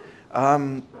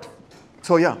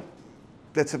 So yeah,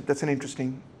 that's an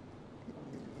interesting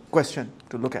question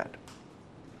to look at.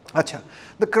 Acha,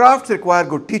 the crafts require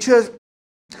good teachers.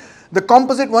 The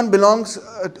composite one belong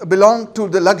to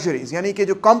the luxuries. यानी कि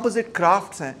जो composite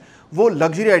crafts हैं वो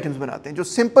luxury items बनाते हैं, जो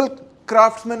simple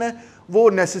craftsmen हैं वो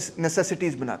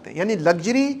necessities बनाते हैं। यानी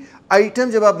luxury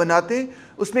item जब आप बनाते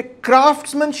हैं उसमें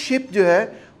craftsmanship जो है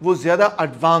वो ज़्यादा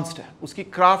advanced है, उसकी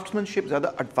craftsmanship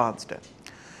ज़्यादा advanced है।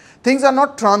 Things are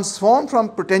not transformed from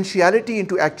potentiality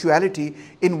into actuality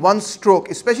in one stroke,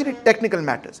 especially technical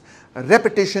matters.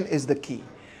 Repetition is the key.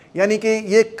 यानी कि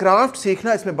ये क्राफ्ट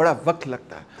सीखना, इसमें बड़ा वक्त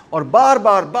लगता है और बार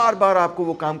बार आपको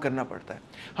वो काम करना पड़ता है।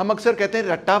 हम अक्सर कहते हैं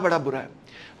रट्टा बड़ा बुरा है,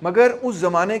 मगर उस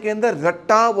ज़माने के अंदर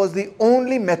रट्टा was the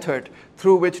only method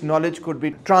through which knowledge could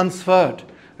be transferred,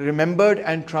 remembered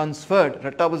and transferred.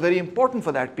 रट्टा was very important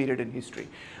for that period in history.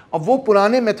 अब वो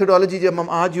पुराने मेथोडोलॉजी जब हम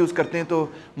आज यूज़ करते हैं तो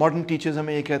मॉडर्न टीचर्स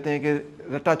हमें ये कहते हैं कि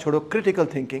रट्टा छोड़ो, क्रिटिकल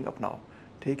थिंकिंग अपनाओ।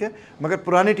 ठीक है, मगर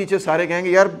पुराने टीचर्स सारे कहेंगे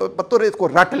यार पत्तो इसको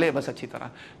रट ले बस अच्छी तरह।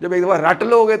 जब एक दफ़ा रट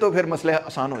लोगे तो फिर मसले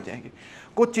आसान हो जाएंगे।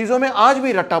 कुछ चीज़ों में आज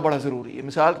भी रट्टा बड़ा ज़रूरी है।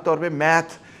 मिसाल के तौर पे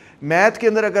मैथ के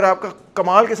अंदर अगर आपका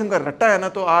कमाल किस्म का रट्टा है ना,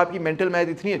 तो आपकी मेंटल मैथ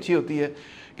इतनी अच्छी होती है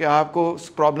कि आपको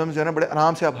प्रॉब्लम्स जो है ना बड़े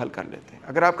आराम से आप हल कर लेते हैं।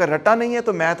 अगर आपका रट्टा नहीं है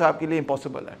तो मैथ आपके लिए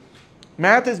इम्पॉसिबल है।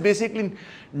 Math is basically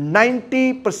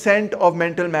 90% of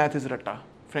mental math is रट्टा,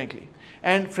 फ्रेंकली।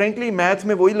 एंड फ्रेंकली मैथ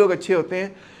में वही लोग अच्छे होते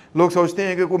हैं, लोग सोचते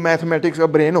हैं कि कोई मैथमेटिक्स का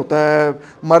ब्रेन होता है,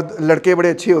 मर्द लड़के बड़े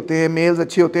अच्छे होते हैं, मेल्स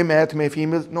अच्छे होते हैं मैथ में,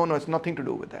 females, no, it's nothing to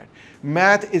do with that.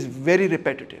 Math is very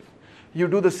repetitive. You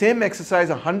do the same exercise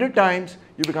 100 times,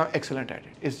 you become excellent at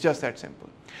it. It's just that simple.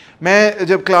 मैं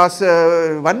जब क्लास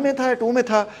 1 में था 2 में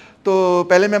था तो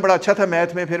पहले मैं बड़ा अच्छा था मैथ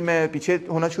में, फिर मैं पीछे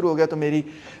होना शुरू हो गया तो मेरी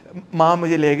माँ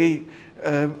मुझे ले गई,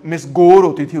 मिस गौर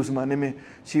होती थी उस ज़माने में,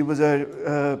 शी वाज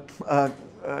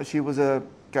अ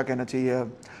क्या कहना चाहिए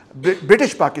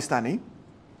British Pakistani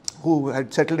who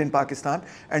had settled in Pakistan,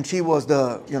 and she was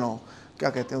the क्या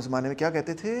कहते हैं उस ज़माने में क्या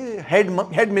कहते थे,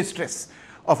 head mistress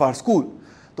of our school.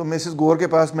 तो मिसेस गौर के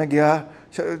पास मैं गया,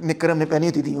 निक्कर हमने पहनी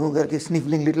होती थी यूँ करके,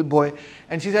 sniffling little boy,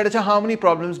 and she said, अच्छा how many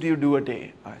problems do you do a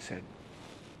day? I said,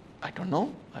 I don't know,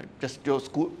 just जो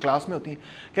स्कूल क्लास में होती हैं.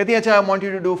 कहती है अच्छा I want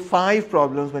you to do 5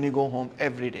 problems when you go home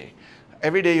every day.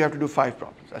 Every day you have to do 5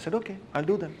 problems. I said okay, I'll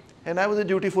do them. And I was a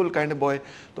dutiful kind of boy,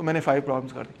 तो मैंने 5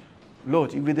 problems कर दी. लो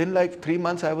जी, within like 3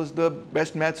 months I was the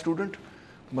best math student.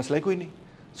 मसला ही कोई नहीं.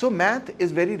 So math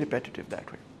is very repetitive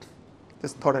that way.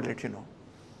 Just thought I'd let you know.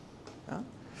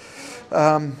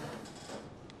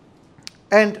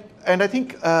 And I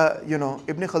think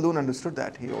Ibne Khaldun understood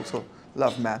that. He also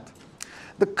loved math.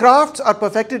 The crafts are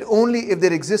perfected only if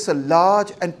there exists a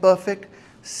large and perfect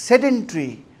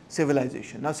sedentary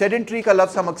civilization. Now sedentary का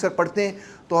लफ्ज़ हम अक्सर पढ़ते हैं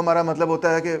तो हमारा मतलब होता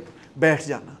है कि बैठ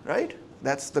जाना, right?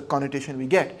 That's the connotation we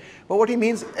get. But what he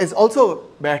means is also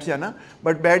बैठ जाना,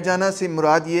 but बैठ जाना से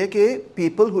मुराद ये है कि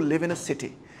people who live in a city,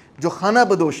 जो खाना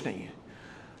बदोश नहीं है.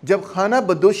 जब खाना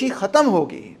बदोशी ख़त्म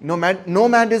होगी,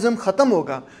 नोमैडिज़म ख़त्म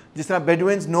होगा, जिस तरह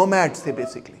बेडुइन्स नोमैड्स थे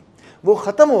बेसिकली, वो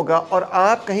ख़त्म होगा और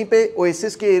आप कहीं पे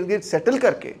ओएसिस के इर्द गिर्द सेटल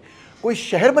करके कोई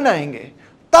शहर बनाएंगे,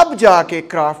 तब जाके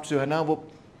क्राफ्ट जो है ना वो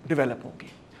डेवलप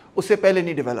होंगी, उससे पहले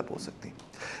नहीं डेवलप हो सकती.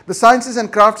 The sciences and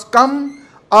crafts come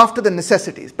after the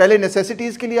necessities. पहले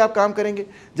नेसेसिटीज़ के लिए आप काम करेंगे,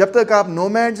 जब तक आप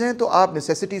नोमैड्स हैं तो आप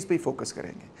नेसेसिटीज़ पे ही फोकस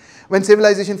करेंगे. When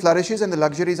civilization flourishes and the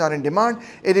luxuries are in demand,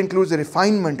 it includes the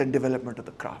refinement and development of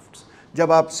the crafts.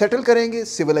 जब आप सेटल करेंगे,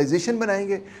 सिविलाइजेशन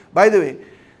बनाएंगे. बाय द वे,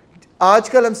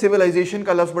 आजकल हम सिविलाइजेशन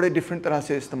का लफ्ज़ बड़े डिफरेंट तरह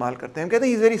से इस्तेमाल करते हैं. हम कहते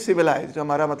हैं इज़ वेरी सिविलाइज्ड.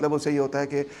 हमारा मतलब उससे ये होता है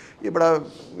कि ये बड़ा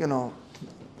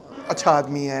अच्छा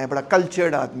आदमी है, बड़ा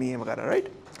कल्चर्ड आदमी है वगैरह,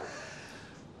 right.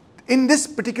 In this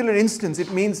particular instance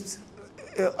it means,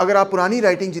 अगर आप पुरानी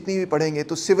राइटिंग जितनी भी पढ़ेंगे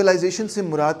तो सिविलाइजेशन से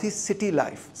मुराद थी सिटी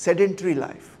लाइफ, सेडेंट्री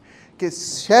लाइफ, कि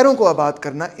शहरों को आबाद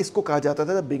करना, इसको कहा जाता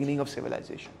था द बिगिनिंग ऑफ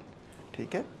सिविलाइजेशन.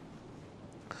 ठीक है.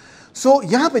 सो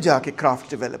यहाँ पे जाके क्राफ्ट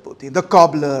डेवलप होती है. The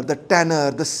cobbler, the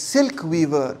tenor, the silk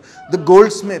Weaver, the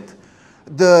gold Smith,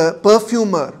 the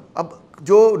perfumer. अब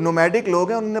जो नोमैडिक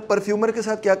लोग हैं उन्होंने परफ्यूमर के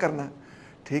साथ क्या करना है,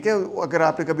 ठीक है. अगर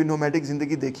आपने कभी नोमैडिक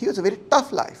ज़िंदगी देखी हो, it's a very tough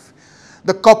life.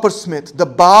 The copper Smith, the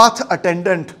bath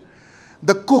attendant,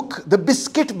 the cook, the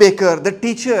biscuit baker, the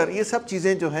teacher, ये सब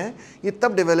चीज़ें जो हैं ये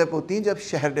तब डेवलप होती हैं जब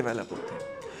शहर डेवलप होते हैं.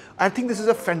 I think this is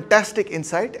a fantastic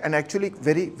insight and actually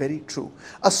very, very true.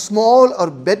 A small or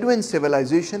Bedouin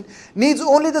civilization needs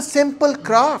only the simple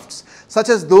crafts such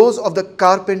as those of the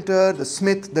carpenter, the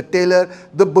smith, the tailor,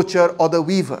 the butcher or the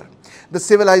weaver. The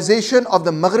civilization of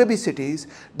the Maghribi cities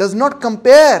does not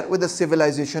compare with the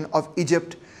civilization of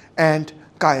Egypt and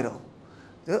Cairo.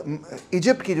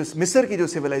 Egypt की जो मिस्र की जो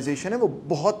civilisation है वो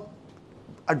बहुत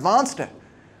advanced है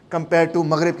compare to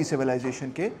मगरब की सिविलाइजेशन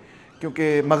के,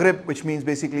 क्योंकि मगरब which means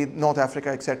basically north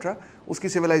Africa etcetera, उसकी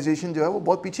सिविलाइजेशन जो है वो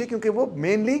बहुत पीछे, क्योंकि वो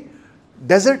मेनली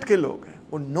डेजर्ट के लोग हैं,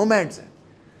 वो नोमैड्स हैं,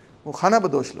 वो खाना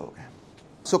बदोश लोग हैं.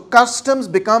 सो customs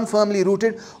become firmly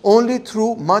rooted only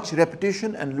through much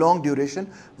repetition and long duration.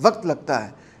 वक्त लगता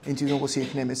है इन चीज़ों को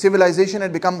सीखने में. Civilization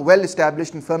had become well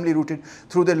established and firmly rooted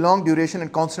through their long duration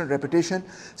and constant repetition.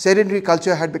 Sedentary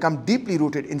culture had become deeply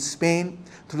rooted in Spain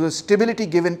through the stability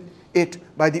given it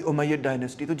by the Umayyad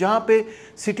dynasty. तो जहाँ पे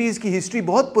cities की history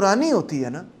बहुत पुरानी होती है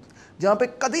ना, जहाँ पे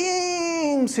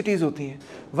कदीम cities होती हैं,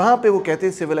 वहाँ पे वो कहते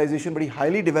हैं civilization बड़ी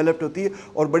highly developed होती है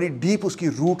और बड़ी deep उसकी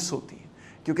roots होती हैं,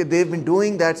 क्योंकि they've been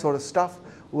doing that sort of stuff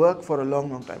work for a long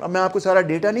time. अब मैं आपको सारा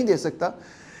data नहीं दे सकता,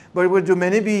 बट जो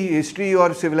मैंने भी हिस्ट्री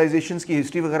और सिविलाइजेशंस की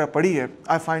हिस्ट्री वगैरह पढ़ी है,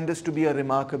 I find this to be a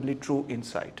remarkably true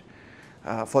insight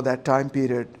for that time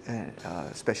period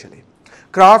specially.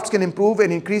 Crafts can improve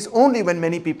and increase only when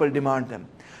many people demand them.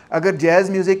 अगर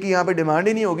जैज़ म्यूज़िक की यहाँ पे डिमांड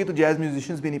ही नहीं होगी तो जैज़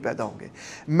म्यूजिशियंस भी नहीं पैदा होंगे.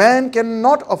 Man can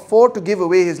not afford to give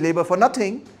away his labour for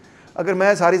nothing. अगर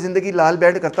मैं सारी ज़िंदगी लाल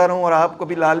बैंड करता रहूँ और आप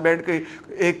कभी लाल बैंड के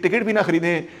एक टिकट भी ना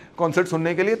खरीदें कॉन्सर्ट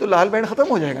सुनने के लिए, तो लाल बैंड ख़त्म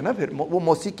हो जाएगा ना, फिर वो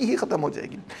मौसीकी ही ख़त्म हो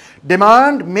जाएगी.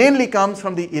 Demand mainly comes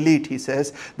from the elite, he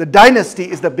says. The dynasty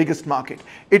is the biggest market.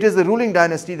 It is the ruling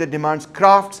dynasty that demands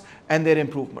crafts and there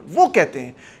improvement. वो कहते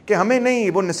हैं कि हमें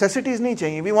नहीं, वो नेसेसिटीज़ नहीं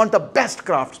चाहिए. We want the best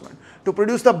craftsman to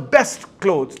produce the best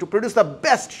clothes, to produce the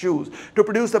best shoes, to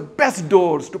produce the best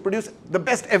doors, to produce the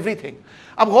best everything.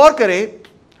 अब गौर करें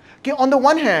कि on the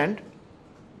one hand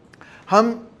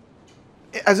हम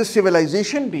as a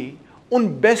civilization भी उन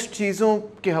best चीज़ों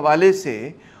के हवाले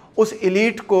से उस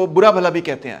एलीट को बुरा भला भी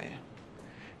कहते आए हैं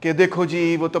कि देखो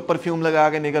जी वो तो परफ्यूम लगा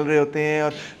के निकल रहे होते हैं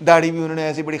और दाढ़ी भी उन्होंने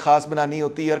ऐसी बड़ी ख़ास बनानी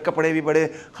होती है और कपड़े भी बड़े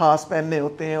ख़ास पहनने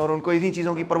होते हैं और उनको इन्हीं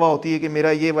चीज़ों की परवाह होती है कि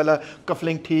मेरा ये वाला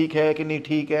कफलिंग ठीक है कि नहीं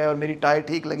ठीक है और मेरी टाई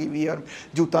ठीक लगी हुई है और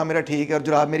जूता मेरा ठीक है और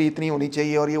जुराब मेरी इतनी होनी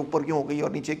चाहिए और ये ऊपर क्यों हो गई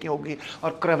और नीचे क्यों हो गई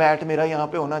और क्रवैट मेरा यहाँ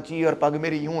पर होना चाहिए और पग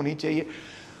मेरी यूँ होनी चाहिए।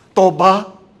 तौबा,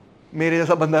 मेरे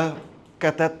जैसा बंदा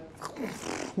कहता है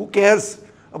who cares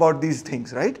about these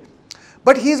things, right?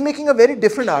 But he is making a very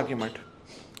different argument.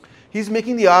 He is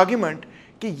making the argument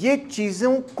कि ये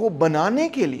चीज़ों को बनाने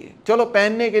के लिए, चलो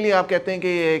पहनने के लिए आप कहते हैं कि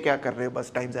ये क्या कर रहे हो,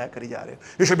 बस टाइम ज़ाया करी जा रहे हो,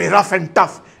 you should be rough and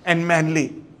tough and manly,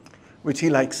 which he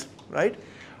likes, right?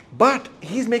 But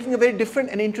he is making a very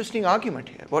different and interesting argument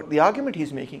here. What the argument he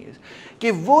is making is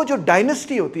कि वो जो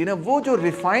dynasty होती है ना, वो जो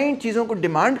refined चीज़ों को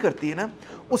डिमांड करती है ना,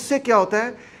 उससे क्या होता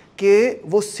है कि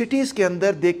वो सिटीज़ के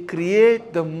अंदर they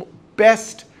create the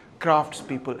best crafts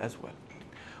people as well.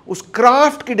 उस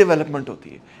क्राफ्ट की डेवलपमेंट होती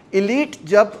है। एलीट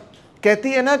जब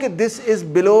कहती है ना कि this is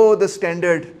below the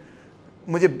standard,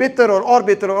 मुझे बेहतर और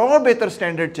बेहतर और बेहतर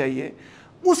स्टैंडर्ड चाहिए,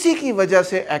 उसी की वजह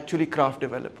से एक्चुअली क्राफ्ट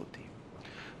डेवलप होती है।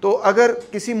 तो अगर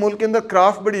किसी मुल्क के अंदर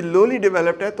क्राफ्ट बड़ी लोली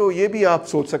डेवलप्ड है तो ये भी आप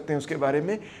सोच सकते हैं उसके बारे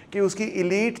में कि उसकी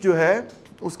एलीट जो है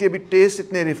उसके भी टेस्ट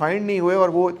इतने रिफाइंड नहीं हुए और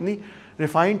वो इतनी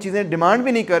रिफाइंड चीज़ें डिमांड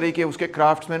भी नहीं कर रही कि उसके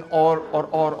क्राफ्ट्समैन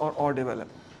और डेवलप।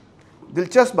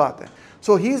 दिलचस्प बात है।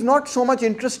 सो he is not so much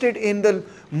interested in the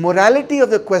morality of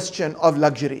the question of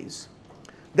luxuries,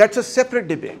 that's a separate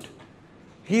debate.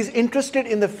 He is interested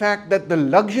in the fact that the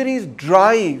luxuries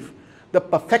drive the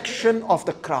perfection of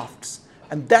the crafts,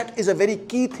 and that is a very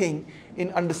key thing in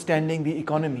understanding the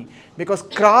economy, because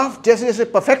craft जैसे जैसे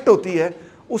perfect होती है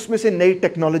उसमें से नई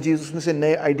technologies, उसमें से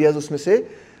नए आइडियाज़, उसमें से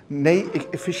नई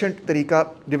एफिशिएंट तरीका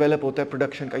डेवलप होता है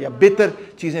प्रोडक्शन का, या बेहतर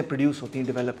चीज़ें प्रोड्यूस होती हैं,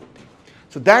 डेवलप होती हैं।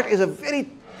 So that is a very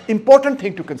important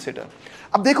thing to consider.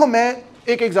 अब देखो मैं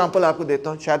एक एग्जांपल आपको देता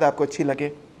हूँ, शायद आपको अच्छी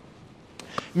लगे।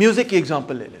 म्यूज़िक की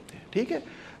एग्जांपल ले लेते हैं, ठीक है।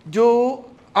 जो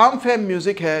आम फैम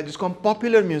म्यूज़िक है जिसको हम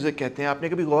पॉपुलर म्यूज़िक कहते हैं, आपने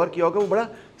कभी गौर किया होगा, वो बड़ा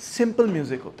सिंपल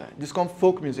म्यूज़िक होता है जिसको हम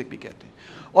फोक म्यूज़िक भी कहते हैं,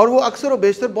 और वो अक्सर और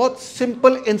बेशतर बहुत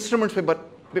सिंपल इंस्ट्रूमेंट्स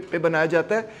पे बनाया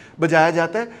जाता है, बजाया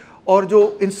जाता है, और जो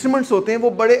इंस्ट्रूमेंट्स होते हैं वो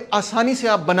बड़े आसानी से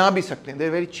आप बना भी सकते हैं। They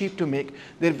are very cheap to make,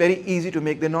 they are very easy to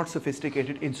make, they are not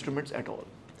sophisticated instruments at all.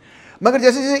 मगर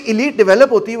जैसे जैसे एलीट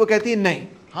डेवलप होती है वो कहती है नहीं,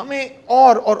 हमें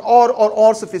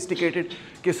और सोफिस्टिकेटेड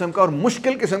किस्म का और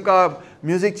मुश्किल किस्म का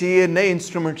म्यूज़िक चाहिए, नए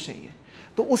इंस्ट्रूमेंट्स चाहिए।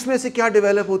 तो उसमें से क्या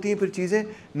डेवलप होती हैं फिर चीज़ें,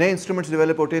 नए इंस्ट्रूमेंट्स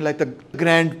डेवलप होते हैं, लाइक द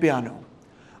ग्रैंड पियानो।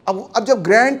 अब जब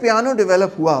ग्रैंड पियानो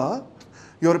डेवलप हुआ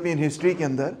यूरोपियन हिस्ट्री के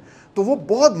अंदर, तो वो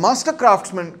बहुत मास्टर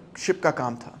क्राफ्ट्समैनशिप का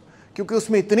काम था, क्योंकि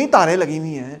उसमें इतनी तारें लगी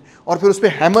हुई हैं और फिर उस पर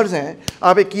हैमर्स हैं,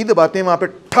 आप एक की दबाते हैं, वहाँ पे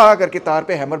ठा करके तार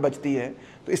पे हैमर बजती है,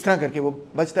 तो इस तरह करके वो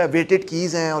बजता है, वेटेड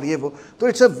कीज़ हैं और ये वो। तो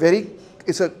it's a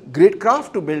great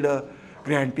craft to build a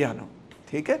grand piano,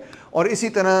 ठीक है। और इसी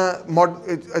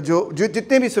तरह जो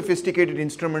जितने भी सोफिस्टिकेटेड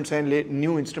इंस्ट्रूमेंट्स हैं,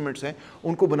 न्यू इंस्ट्रूमेंट्स हैं,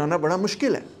 उनको बनाना बड़ा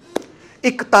मुश्किल है।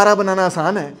 एक तारा बनाना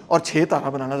आसान है और 6 तारा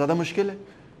बनाना ज़्यादा मुश्किल है,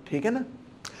 ठीक है ना।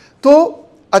 तो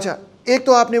अच्छा, एक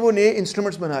तो आपने वो नए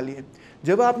इंस्ट्रूमेंट्स बना लिए।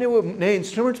 जब आपने वो नए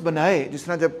इंस्ट्रूमेंट्स बनाए, जिस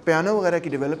तरह जब पियानो वगैरह की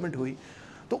डेवलपमेंट हुई,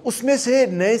 तो उसमें से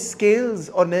नए स्केल्स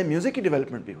और नए म्यूज़िक की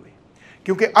डेवलपमेंट भी हुई,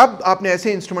 क्योंकि अब आपने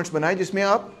ऐसे इंस्ट्रूमेंट्स बनाए जिसमें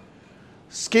आप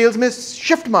स्केल्स में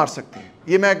शिफ्ट मार सकते हैं।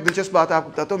 ये मैं एक दिलचस्प बात आपको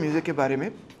बताता हूँ म्यूज़िक के बारे में,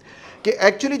 कि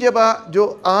एक्चुअली जब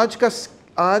जो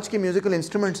आज के म्यूज़िकल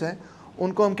इंस्ट्रूमेंट्स हैं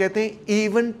उनको हम कहते हैं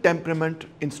even temperament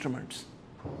instruments,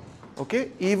 okay,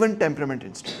 even temperament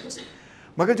instruments.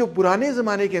 मगर जो पुराने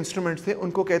ज़माने के इंस्ट्रूमेंट्स थे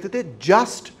उनको कहते थे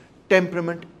just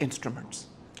temperament instruments.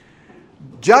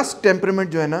 Just temperament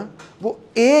जो है ना, वो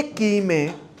एक की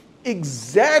में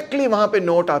एग्जैक्टली वहाँ पे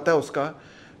नोट आता है उसका,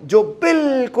 जो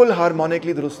बिल्कुल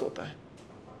हार्मोनिकली दुरुस्त होता है।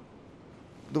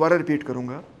 दोबारा रिपीट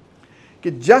करूँगा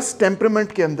कि जस्ट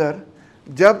टेम्परामेंट के अंदर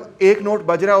जब एक नोट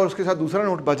बज रहा है और उसके साथ दूसरा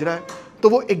नोट बज रहा है, तो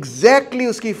वो एग्जैक्टली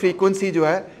उसकी फ्रीक्वेंसी जो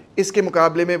है इसके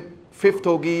मुकाबले में फिफ्थ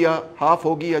होगी या हाफ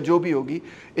होगी या जो भी होगी,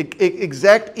 एक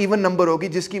एग्जैक्ट इवन नंबर होगी,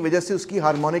 जिसकी वजह से उसकी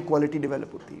हार्मोनिक क्वालिटी डेवलप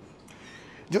होती है।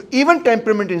 जो इवन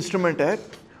टेम्परामेंट इंस्ट्रूमेंट है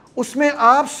उसमें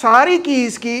आप सारी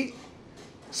कीज़ की,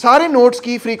 सारे नोट्स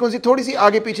की फ्रीक्वेंसी थोड़ी सी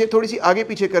आगे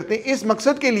पीछे करते हैं, इस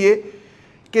मकसद के लिए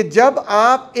कि जब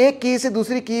आप एक की से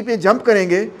दूसरी की पे जंप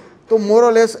करेंगे तो मोर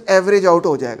और लेस एवरेज आउट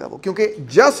हो जाएगा वो। क्योंकि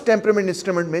जस्ट टेम्परामेंट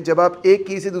इंस्ट्रूमेंट में जब आप एक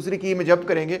की से दूसरी की में जंप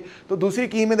करेंगे तो दूसरी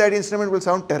की में that instrument will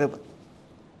sound terrible.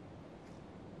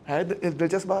 है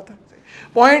दिलचस्प बात है।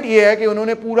 पॉइंट ये है कि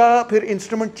उन्होंने पूरा फिर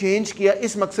इंस्ट्रूमेंट चेंज किया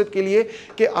इस मकसद के लिए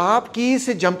कि आप की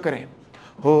से जंप करें,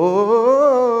 हो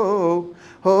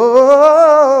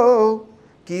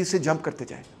की से जंप करते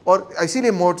जाएं। और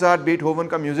इसीलिए मोज़ार्ट, बीथोवन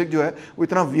का म्यूज़िक जो है वो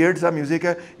इतना वियर्ड सा म्यूज़िक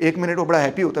है, एक मिनट वो बड़ा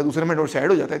हैप्पी होता है, दूसरे मिनट वो सैड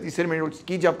हो जाता है, तीसरे मिनट वो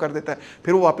की जंप कर देता है,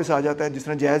 फिर वो वापस आ जाता है, जिस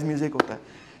तरह जैज़ म्यूज़िक होता है,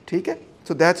 ठीक है।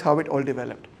 So that's how it all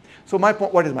developed. So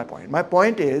what is my point? My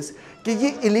point is कि ये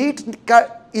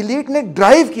इलीट ने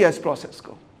ड्राइव किया इस प्रोसेस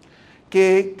को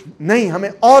कि नहीं, हमें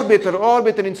और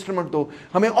बेहतर इंस्ट्रूमेंट दो,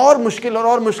 हमें और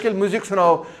मुश्किल म्यूजिक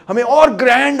सुनाओ, हमें और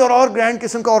ग्रैंड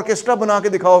किस्म का ऑर्केस्ट्रा बना के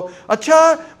दिखाओ। अच्छा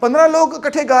 15 लोग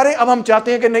इकट्ठे गा रहे हैं, अब हम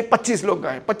चाहते हैं कि नहीं 25 लोग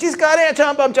गाएं, 25 गा रहे हैं, अच्छा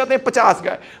अब हम चाहते हैं 50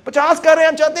 गाएं, 50 गा रहे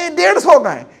हैं, हम चाहते हैं 150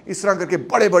 गाएं। इस तरह करके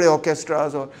बड़े बड़े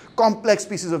ऑर्केस्ट्राज और कॉम्प्लेक्स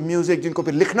पीसेज ऑफ म्यूजिक जिनको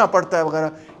फिर लिखना पड़ता है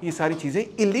वगैरह, ये सारी चीज़ें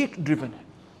इलीट ड्रिवन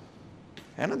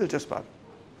है ना, दिलचस्प बात।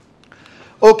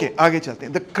 ओके, आगे चलते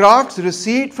हैं। The crafts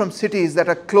recede from cities that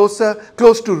are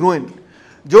close to ruin.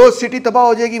 जो सिटी तबाह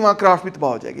हो जाएगी वहाँ क्राफ्ट भी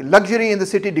तबाह हो जाएगी। Luxury in the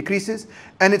city decreases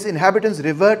and it's inhabitants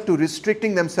revert to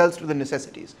restricting themselves to the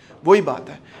necessities. वही बात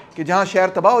है कि जहाँ शहर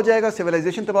तबाह हो जाएगा,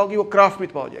 सिविलाइजेशन तबाह होगी, वो क्राफ्ट भी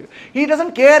तबाह हो जाएगा। ही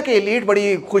डजंट केयर कि एलीट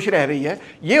बड़ी खुश रह रही है,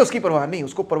 ये उसकी परवाह नहीं।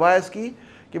 उसको परवाह इसकी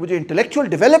कि वो जो इंटेलेक्चुअल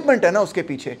डेवलपमेंट है ना उसके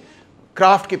पीछे,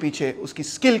 क्राफ्ट के पीछे, उसकी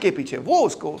स्किल के पीछे, वो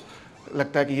उसको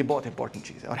लगता है कि ये बहुत इंपॉर्टेंट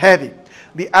चीज़ है और है भी।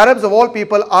 The Arabs of all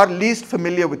people are least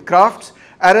familiar with crafts.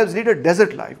 Arabs lead a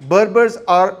desert life. बर्बर्स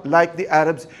are like the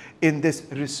Arabs in this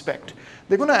respect.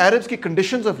 देखो ना, अरब्स की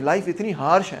कंडीशंस ऑफ लाइफ इतनी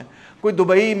हार्श हैं। कोई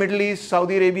Dubai, middle east,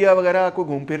 Saudi Arabia वगैरह कोई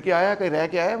घूम फिर के आया, कोई रह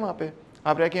के आया वहाँ पे?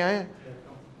 आप रह के आए हैं?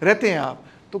 रहते हैं आप,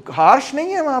 तो हार्श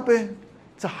नहीं है वहाँ पे?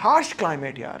 इट्स अ हार्श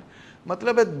क्लाइमेट यार।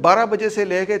 मतलब है 12 बजे से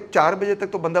लेके 4 बजे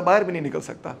तक तो बंदा बाहर भी नहीं निकल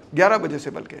सकता, 11 बजे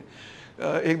से बल्कि।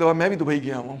 एक दफ़ा मैं भी दुबई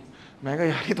गया हूँ, मैं कहा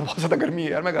यार ये तो बहुत ज़्यादा गर्मी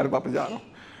है यार, मैं घर वापस जा रहा हूँ,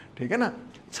 ठीक है ना।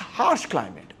 It's harsh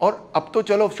climate. और अब तो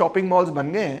चलो शॉपिंग मॉल्स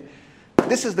बन गए हैं।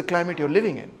 This is the climate you are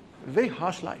living in, very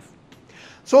harsh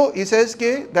life. So he says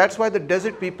के that's why the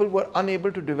desert people were unable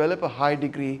to develop a high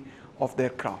degree of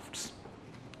their crafts.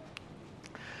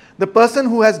 The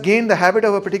person who has gained the habit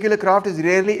of a particular craft is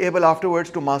rarely able afterwards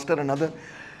to master another.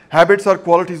 Habits are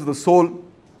qualities of the soul.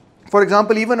 For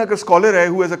example, even a scholar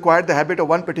who has acquired the habit of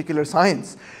one particular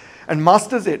science and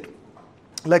masters it,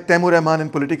 like Taimur Rahman in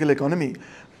political economy,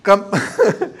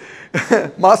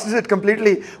 masters it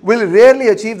completely, will rarely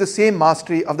achieve the same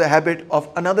mastery of the habit of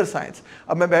another science.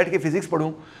 अब मैं बैठ के physics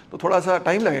पढ़ूँ तो थोड़ा सा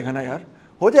time लगेगा ना यार,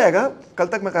 हो जाएगा, कल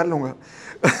तक मैं कर लूँगा।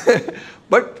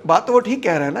 बट बात तो वो ठीक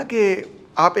कह रहा है ना कि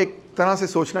आप एक तरह से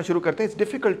सोचना शुरू करते हैं, it's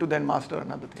difficult to then master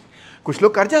another thing. कुछ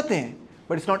लोग कर जाते हैं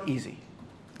but it's not easy,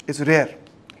 it's rare.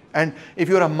 And if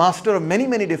you are a master of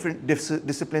many different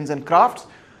disciplines and crafts,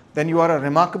 then you are a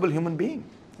remarkable human being.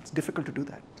 It's difficult to do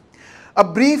that. A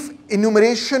brief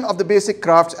enumeration of the basic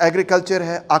crafts: agriculture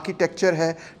है, architecture है,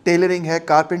 tailoring है,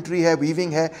 carpentry है,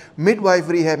 weaving है,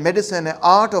 midwifery है, medicine है,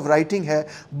 art of writing है,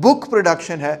 book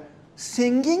production है,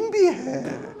 singing भी है।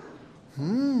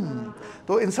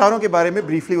 तो इन सारों के बारे में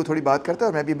ब्रीफली वो थोड़ी बात करता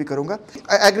है और मैं भी करूँगा।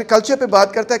 एग्रीकल्चर पे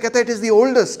बात करता है, कहता है it is the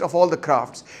oldest of all the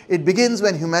crafts. It begins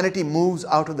when humanity moves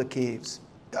out of the caves.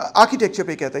 Architecture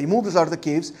पे कहता है, moves out of the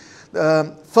caves,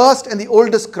 first and the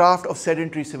oldest craft of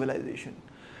sedentary civilisation.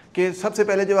 कि सबसे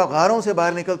पहले जब आप गारों से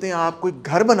बाहर निकलते हैं, आप कोई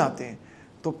घर बनाते हैं,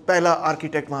 तो पहला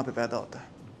आर्किटेक्ट वहाँ पे पैदा होता है।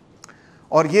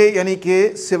 और ये यानी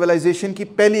कि सिविलाइजेशन की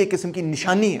पहली एक किस्म की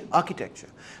निशानी है आर्किटेक्चर।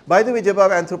 बाय द वे, जब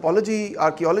आप एंथ्रोपोलॉजी,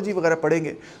 आर्कियोलॉजी वगैरह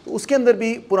पढ़ेंगे तो उसके अंदर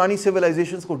भी पुरानी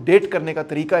सिविलाइजेशंस को डेट करने का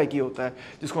तरीका एक ही होता है,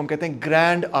 जिसको हम कहते हैं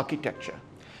ग्रैंड आर्किटेक्चर।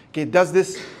 कि does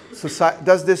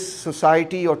this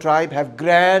society or tribe have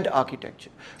grand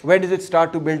architecture? When does it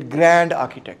start to build grand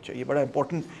architecture? ये बड़ा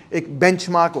important एक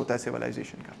benchmark होता है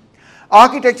civilization का।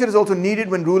 Architecture is also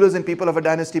needed when rulers and people of a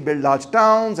dynasty build large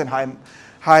towns and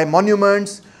high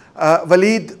monuments.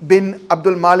 Walid bin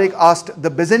Abdul Malik asked the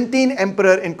Byzantine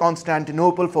emperor in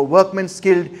Constantinople for workmen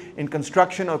skilled in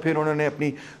construction, और फिर उन्होंने अपनी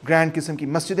grand किस्म की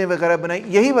मस्जिदें वगैरह बनाई।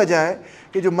 यही वजह है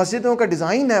कि जो मस्जिदों का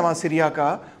डिज़ाइन है वहाँ सीरिया का,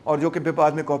 और जो कि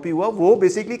बाद में कॉपी हुआ, वो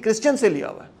बेसिकली क्रिश्चियन से लिया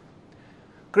हुआ है।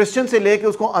 क्रिश्चियन से लेके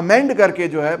उसको अमेंड करके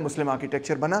जो है मुस्लिम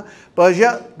आर्किटेक्चर बना।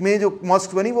 पर्शिया में जो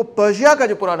मॉस्क बनी वो पर्शिया का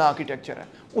जो पुराना आर्किटेक्चर है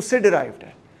उससे डिराइव्ड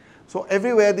है। So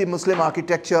everywhere the Muslim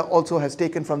architecture also has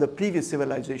taken from the previous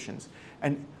civilizations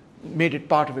and made it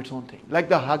part of its own thing. Like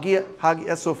the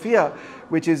Hagia Sophia,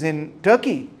 which is in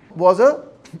Turkey, was a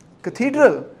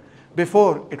cathedral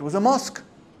before it was a mosque,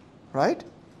 right?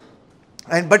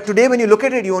 But today when you look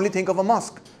at it, you only think of a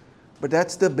mosque. But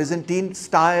that's the Byzantine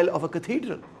style of a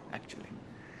cathedral, actually.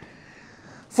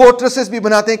 Fortresses भी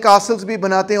बनाते हैं, castles भी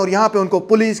बनाते हैं, और यहाँ पे उनको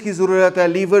पुलिस की ज़रूरत है,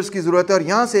 लीवर्स की ज़रूरत है, और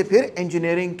यहाँ से फिर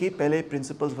इंजीनियरिंग की पहले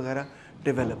प्रिंसिपल्स वगैरह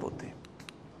डेवलप होते हैं।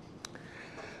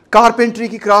 कारपेंट्री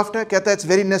की क्राफ्ट है, कहता है it's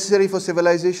very necessary for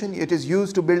civilisation. It is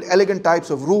used to build elegant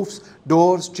types of roofs,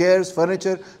 doors, chairs,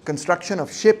 furniture, construction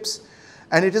of ships,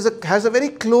 and it is has a very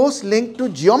close link to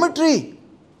geometry.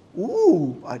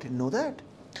 I didn't know that.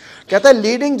 कहता है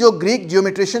leading जो Greek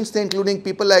जियोमेट्रिशियंस थे including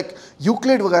people like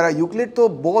Euclid वगैरह, Euclid तो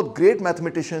बहुत great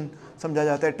mathematician समझा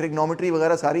जाता है, ट्रिग्नोमेट्री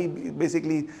वगैरह सारी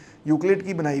बेसिकली यूक्लिड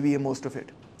की बनाई हुई है most of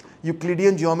it.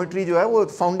 Euclidean geometry जो है वो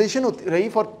फाउंडेशन रही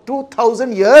फॉर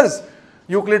 2000 ईयर्स,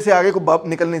 यूक्लिड से आगे को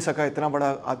निकल नहीं सका, इतना बड़ा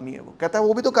आदमी है वो। कहता है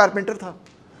वो भी तो कारपेंटर था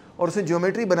और उसने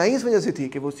ज्योमेट्री बनाई इस वजह से थी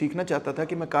कि वो सीखना चाहता था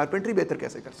कि मैं कारपेंट्री बेहतर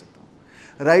कैसे कर सकता हूँ,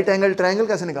 राइट एंगल ट्रायंगल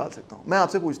कैसे निकाल सकता हूँ। मैं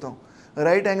आपसे पूछता हूँ,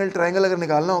 राइट एंगल ट्रायंगल अगर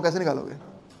निकालना हो कैसे निकालोगे?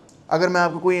 अगर मैं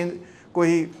आपको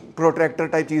कोई प्रोट्रैक्टर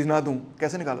टाइप चीज़ ना दूँ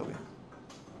कैसे निकालोगे?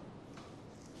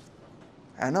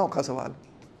 है ना औखा सवाल।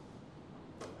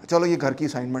 चलो ये घर की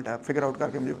असाइनमेंट है, फिगर आउट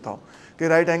करके मुझे बताओ कि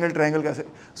राइट एंगल ट्रायंगल कैसे,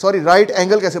 सॉरी राइट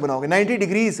एंगल कैसे बनाओगे 90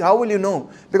 degrees, how will you know?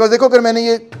 Because देखो अगर मैंने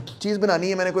ये चीज़ बनानी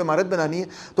है, मैंने कोई इमारत बनानी है,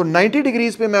 तो 90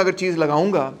 डिग्रीज पे मैं अगर चीज़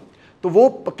लगाऊंगा तो वो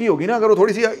पक्की होगी ना। अगर वो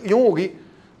थोड़ी सी यूँ होगी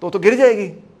तो गिर जाएगी।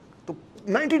 तो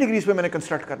 90 डिग्रीज पे मैंने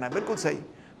कंस्ट्रक्ट करना है, बिल्कुल सही।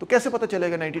 तो कैसे पता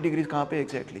चलेगा 90 डिग्रीज कहाँ पे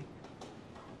एग्जैक्टली?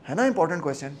 है ना इंपॉर्टेंट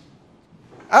क्वेश्चन।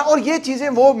 और ये चीज़ें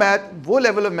वो मैथ, वो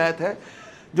लेवल ऑफ मैथ है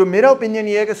जो मेरा ओपिनियन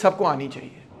ये है कि सबको आनी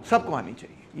चाहिए, सबको आनी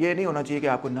चाहिए। ये नहीं होना चाहिए कि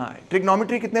आपको ना आए।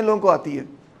 ट्रिग्नोमेट्री कितने लोगों को आती है?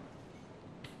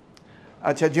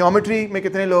 अच्छा, जियोमेट्री में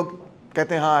कितने लोग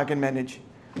कहते हैं हाँ I can manage?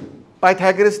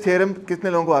 Pythagoras theorem कितने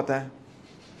लोगों को आता है?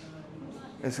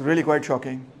 It's really quite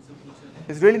shocking,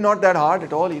 it's really not that hard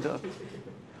at all either.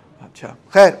 अच्छा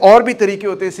खैर, और भी तरीके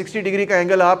होते हैं। 60 डिग्री का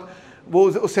एंगल आप वो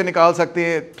उससे निकाल सकते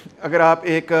हैं। अगर आप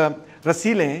एक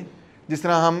रस्सी लें, जिस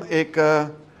तरह हम एक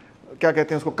क्या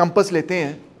कहते हैं उसको, कंपस लेते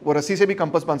हैं, वो रस्सी से भी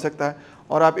कंपस बन सकता है।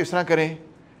 और आप इस तरह करें,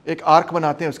 एक आर्क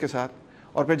बनाते हैं उसके साथ,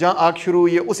 और फिर जहाँ आर्क शुरू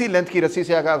हुई है उसी लेंथ की रस्सी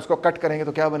से अगर उसको कट करेंगे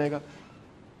तो क्या बनेगा?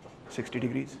 60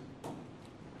 डिग्रीज।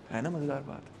 है ना मज़ेदार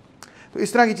बात? तो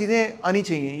इस तरह की चीज़ें आनी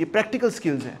चाहिए। ये प्रैक्टिकल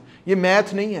स्किल्स हैं, ये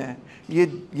मैथ नहीं है,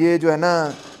 ये जो है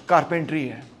ना कारपेंट्री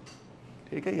है।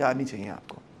 ठीक है, ये आनी चाहिए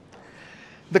आपको।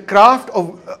 द क्राफ्ट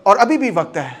ऑफ, और अभी भी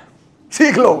वक्त है,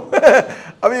 सीख लो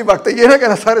अभी वक्त है। ये ना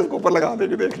कहना सारे इसको ऊपर लगा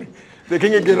देंगे,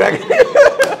 देखेंगे गिर रहा है।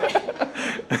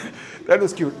 That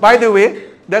was cute. By the way,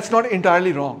 that's not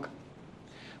entirely wrong.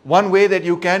 One way that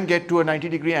you can get to a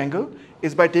 90-degree angle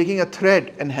is by taking a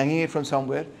thread and hanging it from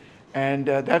somewhere. And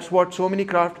that's what so many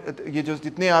craft, ये जो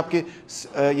जितने आपके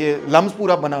ये lumps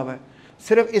पूरा बना हुआ है,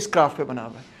 सिर्फ इस क्राफ्ट पे बना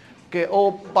हुआ है कि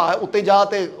ओ उतने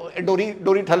जाते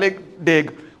डोरी थले डेग,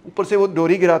 ऊपर से वो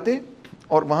डोरी गिराते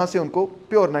और वहाँ से उनको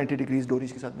प्योर 90 डिग्रीज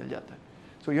डोरीज के साथ मिल जाता है।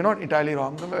 So you not entirely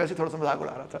wrong. तो मैं वैसे थोड़ा सा मजाक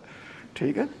उड़ा रहा था,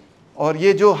 ठीक है। और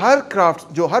ये जो हर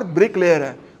क्राफ्ट, जो हर ब्रिक लेयर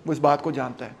है, वो इस बात को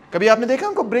जानता है। कभी आपने देखा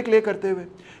उनको ब्रिक ले करते हुए?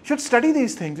 Should study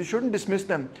these things, you shouldn't dismiss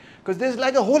them, because there is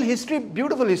like a whole history,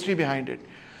 beautiful history behind it.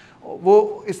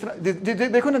 वो इस तरह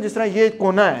देखो ना, जिस तरह ये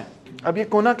कोना है, अब ये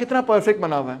कोना कितना परफेक्ट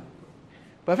बना हुआ है,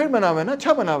 परफेक्ट बना हुआ है ना,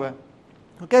 अच्छा बना हुआ है।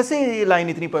 तो कैसे ये लाइन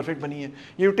इतनी परफेक्ट बनी है?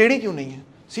 ये टेढ़ी क्यों नहीं है,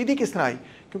 सीधी किस तरह आई?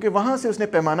 क्योंकि वहाँ से उसने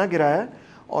पैमाना गिराया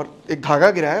और एक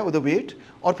धागा गिराया विद द वेट,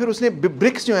 और फिर उसने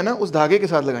ब्रिक्स जो है ना उस धागे के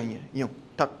साथ लगाई हैं, यूँ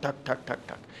ठक ठक ठक ठक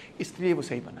ठक, इसलिए वो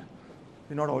सही बना।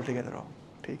 You not all together wrong,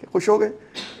 ठीक है। खुश हो गए?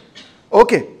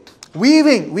 Okay.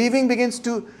 Weaving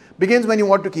begins when you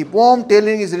want to keep warm.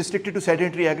 Tailoring is restricted to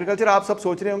sedentary agriculture. आप सब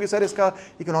सोच रहे होंगे सर इसका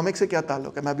इकोनॉमिक्स से क्या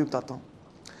ताल्लुक है, मैं भी बताता हूँ।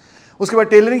 उसके बाद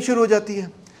टेलरिंग शुरू हो जाती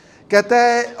है। कहता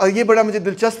है, और ये बड़ा मुझे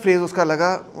दिलचस्प फ्रेज उसका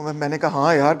लगा, मैंने कहा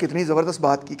हाँ यार कितनी ज़बरदस्त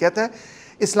बात की। कहता है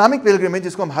इस्लामिक पिलग्रिमेज,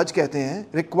 जिसको हम हज कहते हैं,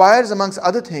 requires amongst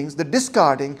other things the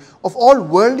discarding of all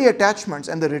worldly attachments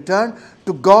and the return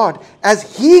to God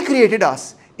as He created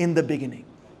us in the beginning.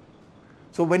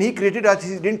 So when He created us,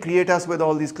 He didn't create us with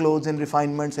all these clothes and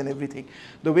refinements and everything.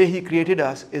 The way He created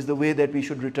us is the way that we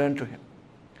should return to Him.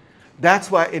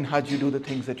 That's why in Hajj you do the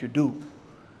things that you do.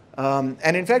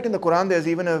 And in fact in the Quran there's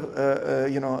even a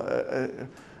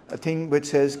thing which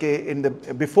says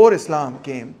that before Islam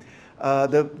came,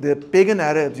 the pagan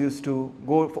Arabs used to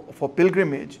go for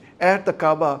pilgrimage at the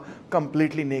Kaaba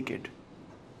completely naked.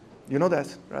 You know that,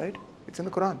 right? It's in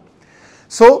the Quran.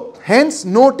 So hence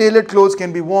no tailored clothes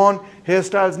can be worn,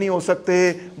 hairstyles नहीं हो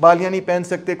सकते, बालियाँ नहीं पहन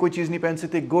सकते, कोई चीज़ नहीं पहन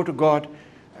सकते. Go to God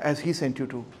as He sent you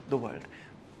to the world.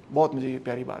 बहुत मुझे ये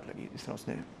प्यारी बात लगी जिस तरह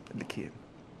उसने लिखी है.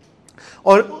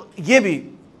 और ये भी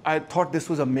I thought this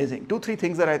was amazing. 2-3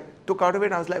 things that I took out of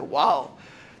it. I was like, wow,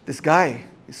 this guy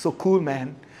is so cool,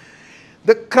 man.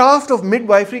 The craft of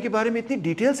midwifery के बारे में इतनी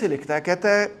डिटेल से लिखता है. कहता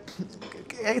है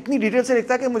इतनी डिटेल से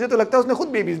लिखता है कि मुझे तो लगता है उसने खुद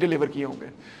बेबीज डिलीवर किए होंगे.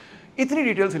 इतनी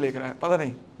डिटेल से लिख रहा है, पता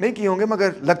नहीं किए होंगे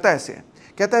मगर लगता है ऐसे है.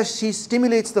 कहता है she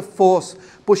stimulates the force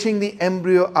pushing the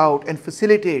embryo out and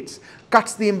facilitates,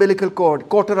 cuts the umbilical cord,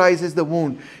 cauterizes the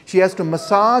wound. She has to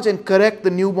massage and correct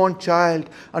the newborn child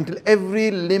until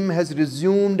every limb has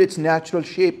resumed its natural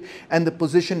shape and the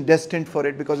position destined for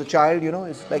it, because the child,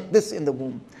 is like this in the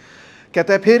womb.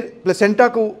 कहता है फिर placenta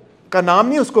को का नाम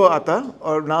नहीं उसको आता,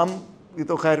 और नाम ये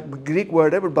तो खैर ग्रीक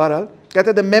वर्ड है, बट बहरहाल कहते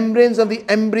हैं the membranes of the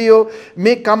embryo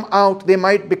may come out, they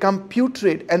might become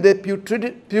putrid, and their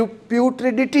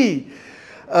putridity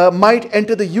might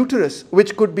enter the uterus,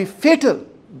 which could be fatal.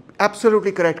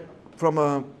 Absolutely correct from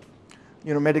a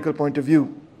medical point of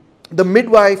view. The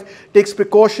midwife takes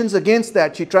precautions against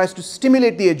that. She tries to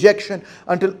stimulate the ejection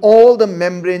until all the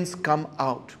membranes come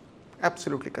out.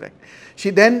 Absolutely correct. She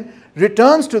then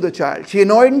returns to the child. She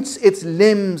anoints its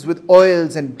limbs with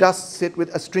oils and dusts it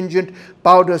with astringent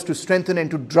powders to strengthen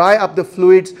and to dry up the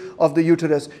fluids of the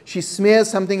uterus. She smears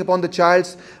something upon the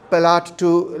child's palate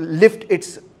to lift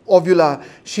its ovula.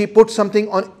 She puts something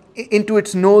into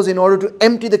its nose in order to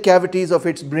empty the cavities of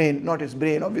its brain. Not its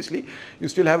brain, obviously. You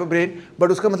still have a brain.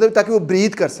 But uska matlab ताकि वो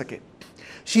breathe कर सके.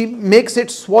 She makes it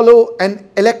swallow an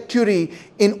electuary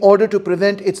in order to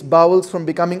prevent its bowels from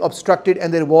becoming obstructed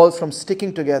and their walls from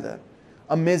sticking together.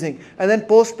 Amazing. And then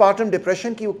postpartum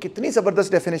depression की वो कितनी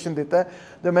ज़बरदस्त definition देता है.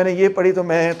 जब मैंने ये पढ़ी तो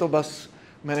मैं तो बस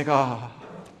मैंने कहा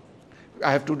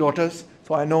I have 2 daughters,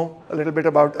 so I know a little bit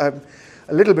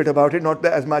about it, not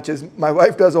as much as my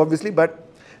wife does obviously, but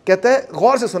कहता है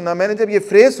गौर से सुनना. मैंने जब ये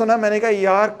फ्रेज सुना मैंने कहा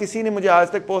यार किसी ने मुझे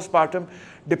आज तक पोस्टपार्टम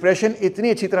डिप्रेशन इतनी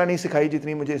अच्छी तरह नहीं सिखाई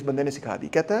जितनी मुझे इस बंदे ने सिखा दी.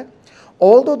 कहता है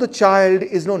although the child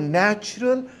is no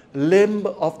natural limb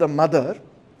of the mother,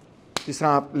 जिस तरह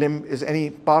आप limb is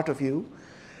any part of you,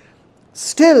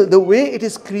 still the way it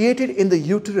is created in the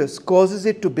uterus causes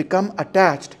it to become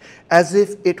attached as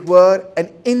if it were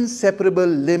an inseparable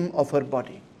limb of her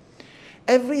body.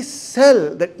 Every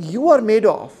cell that you are made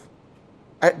of,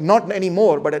 not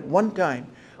anymore, but at one time,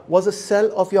 was a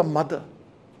cell of your mother.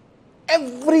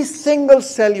 Every single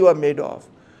cell you are made of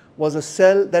was a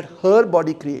cell that her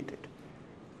body created.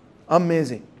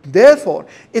 Amazing. Therefore,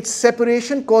 its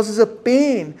separation causes a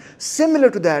pain similar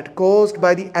to that caused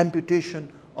by the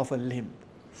amputation of a limb.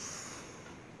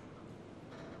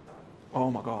 Oh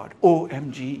my God.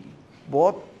 OMG.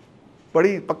 बहुत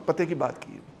बड़ी पते की बात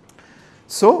की.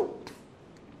 So,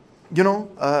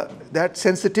 that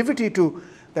sensitivity to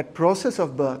that process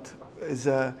of birth is,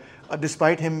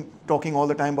 despite him talking all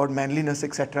the time about manliness,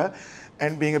 etc.,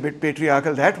 and being a bit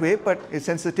patriarchal that way, but his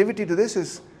sensitivity to this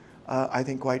is, I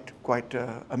think, quite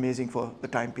amazing for the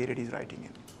time period he's writing in.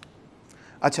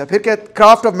 अच्छा, फिर क्या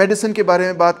craft of medicine के बारे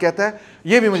में बात कहता है.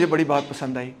 ये भी मुझे बड़ी बात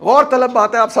पसंद आई. और तलब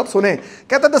बात है, आप सब सुने.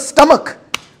 कहता है the stomach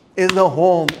is the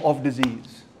home of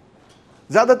disease.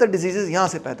 ज्यादातर डिजीजेस यहां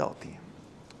से पैदा होती हैं.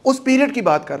 उस पीरियड की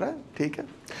बात कर रहा है, ठीक है.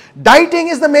 Dieting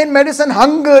is the main medicine,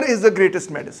 hunger is the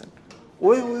greatest medicine.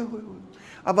 ओए ओए ओए.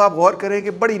 अब आप गौर करें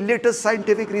कि बड़ी लेटेस्ट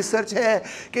साइंटिफिक रिसर्च है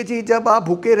कि जी जब आप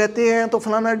भूखे रहते हैं तो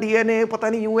फलाना डीएनए पता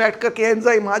नहीं यूं ऐड करके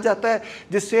एंजाइम आ जाता है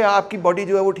जिससे आपकी बॉडी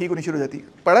जो है वो ठीक होनी शुरू हो जाती है.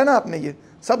 पढ़ा ना आपने, ये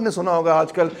सब ने सुना होगा,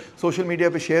 आजकल सोशल मीडिया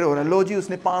पे शेयर हो रहा है. लो जी,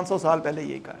 उसने 500 साल पहले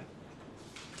ये कहा है.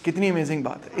 कितनी अमेजिंग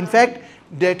बात है. In fact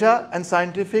data and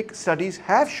scientific studies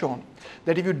have shown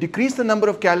that if you decrease the number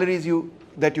of calories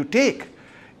that you take,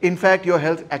 in fact your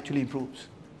health actually improves.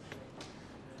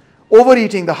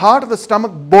 Overeating, the heart of the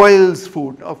stomach boils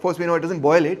food. Of course we know it doesn't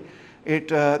boil it,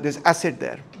 there's acid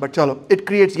there, but chalo, it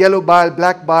creates yellow bile,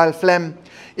 black bile, phlegm.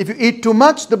 If you eat too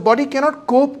much, the body cannot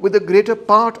cope with the greater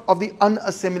part of the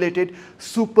unassimilated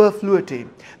superfluity.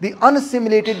 The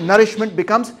unassimilated nourishment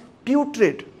becomes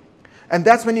putrid, and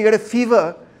that's when you get a fever.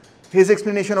 His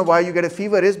explanation of why you get a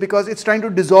fever is because it's trying to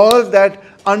dissolve that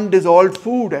undissolved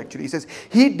food actually. He says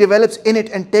heat develops in it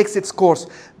and takes its course.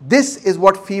 This is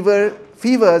what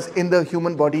fevers in the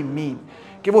human body mean.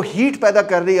 कि वो heat पैदा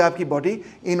कर रही है आपकी body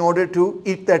in order to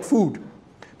eat that food.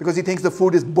 Because he thinks the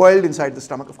food is boiled inside the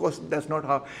stomach. Of course, that's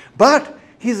not how. But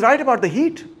he's right about the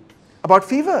heat,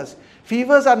 about fevers.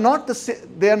 Fevers are not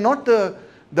the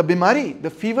bimari.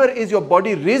 The fever is your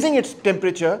body raising its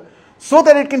temperature so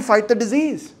that it can fight the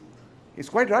disease. He's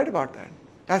quite right about that.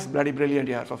 That's bloody brilliant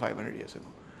here for 500 years ago,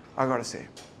 I gotta say.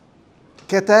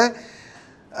 कहता है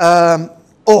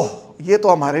ये तो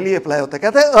हमारे लिए apply होता है.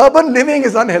 कहता है अर्बन लिविंग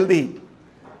इज अनहेल्दी.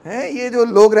 ये जो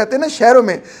लोग रहते हैं ना शहरों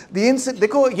में,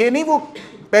 देखो ये नहीं, वो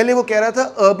पहले वो कह रहा था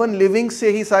अर्बन लिविंग से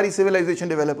ही सारी सिविलाइजेशन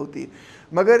डेवलप होती है,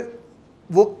 मगर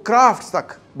वो क्राफ्ट्स तक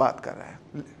बात कर रहा है.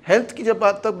 हेल्थ की जब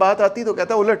बात आती है तो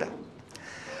कहता है उलट है.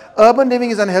 Urban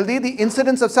living is unhealthy. The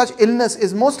incidence of such illness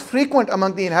is most frequent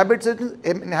among the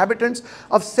inhabitants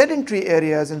of sedentary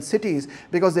areas and cities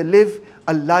because they live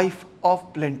a life of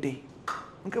plenty.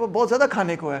 उनके पास बहुत ज़्यादा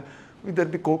खाने को है. इधर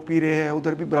भी कोक पी रहे हैं,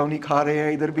 उधर भी ब्राउनी खा रहे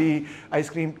हैं, इधर भी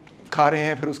आइसक्रीम खा रहे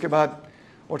हैं, फिर उसके बाद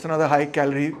what's another high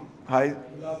calorie, high,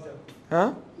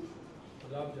 हाँ,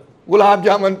 गुलाब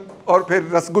जामुन और फिर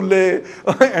रसगुल्ले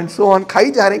एंड सो ऑन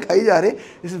खाई जा रहे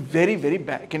this is very very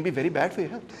bad, can be very bad for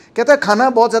your health. कहता है खाना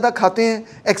बहुत ज़्यादा खाते हैं,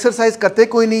 एक्सरसाइज करते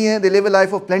कोई नहीं है, they live a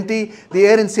life of plenty, the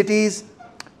air in cities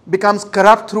becomes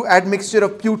corrupt through admixture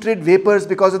of putrid vapors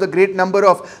because of the great number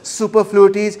of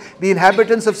superfluities. The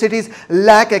inhabitants of cities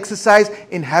lack exercise.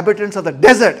 Inhabitants of the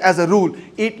desert, as a rule,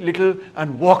 eat little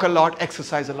and walk a lot,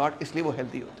 exercise a lot. इसलिए वो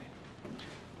healthy होते हैं।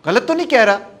 गलत तो नहीं कह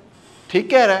रहा, ठीक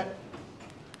कह रहा है।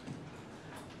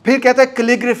 फिर कहता है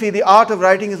calligraphy, the art of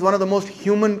writing, is one of the most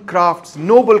human crafts,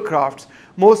 noble crafts.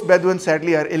 Most Bedouins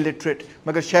sadly are illiterate.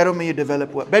 मगर शहरों में ये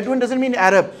develop हुआ। Bedouin doesn't mean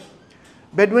Arab.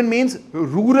 Bedouin means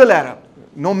rural Arab.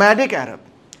 Nomadic Arab.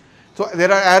 So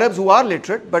there are Arabs who are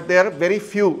literate, but they are very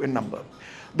few in number.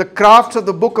 The crafts of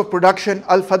the book of production,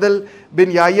 Al-Fadl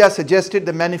bin Yahya suggested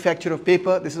the manufacture of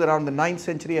paper. This is around the 9th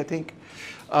century, I think.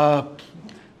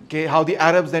 How the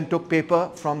Arabs then took paper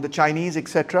from the Chinese,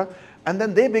 etc. And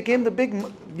then they became the big,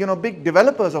 big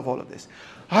developers of all of this.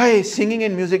 Hi, singing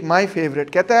and music, my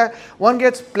favorite. कहता है, one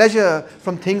gets pleasure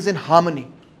from things in harmony.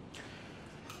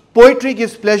 Poetry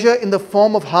gives pleasure in the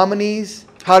form of harmonies,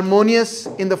 harmonious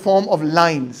in the form of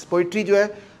lines. Poetry जो है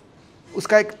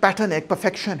उसका एक pattern है, एक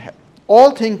perfection है.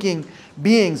 All thinking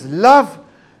beings love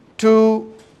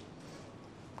to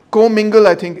commingle,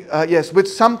 I think, with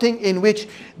something in which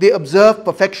they observe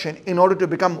perfection in order to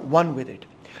become one with it.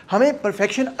 हमें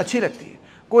perfection अच्छी लगती है.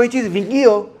 कोई चीज़ विंगी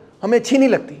हो हमें अच्छी नहीं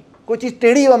लगती, कोई चीज़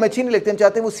टेढ़ी हो हमें अच्छी नहीं लगती, हम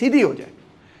चाहते हैं वो सीधी हो जाए.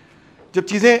 जब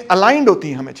चीज़ें aligned होती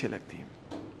हैं हमें अच्छी लगती हैं.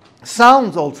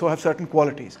 Sounds also have certain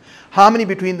qualities. Harmony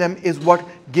between them is what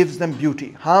gives them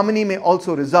beauty. Harmony may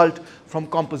also result from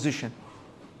composition.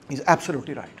 He's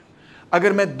absolutely right.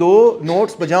 अगर मैं दो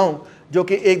notes बजाऊं जो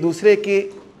कि एक दूसरे के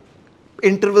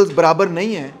intervals बराबर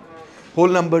नहीं हैं whole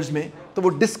numbers में, तो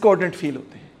वो discordant feel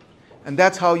होते हैं. And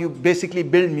that's how you basically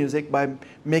build music, by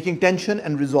making tension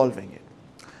and resolving it.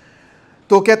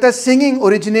 तो कहता है singing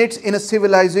originates in a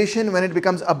civilization when it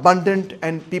becomes abundant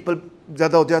and people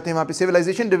ज़्यादा हो जाते हैं, वहाँ पे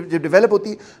civilization जब develop होती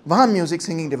है वहाँ music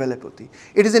singing develop होती है.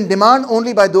 It is in demand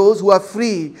only by those who are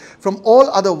free from all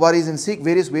other worries and seek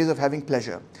various ways of having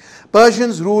pleasure.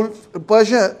 Persian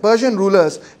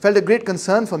rulers felt a great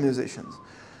concern for musicians.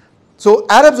 So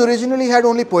Arabs originally had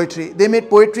only poetry. They made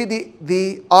poetry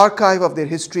the archive of their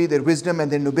history, their wisdom and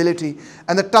their nobility,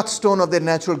 and the touchstone of their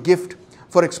natural gift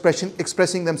for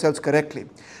expressing themselves correctly.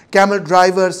 Camel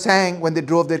drivers sang when they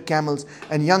drove their camels,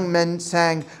 and young men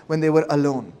sang when they were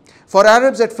alone. For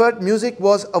Arabs at first, music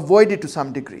was avoided to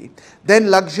some degree. Then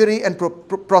luxury and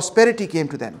prosperity came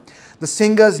to them. The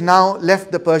singers now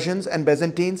left the Persians and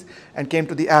Byzantines and came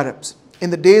to the Arabs. In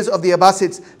the days of the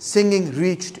Abbasids, singing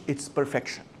reached its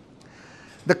perfection.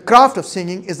 The craft of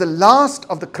singing is the last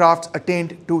of the crafts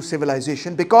attained to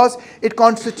civilization because it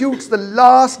constitutes the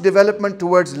last development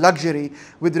towards luxury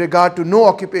with regard to no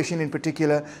occupation in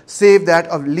particular save that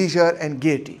of leisure and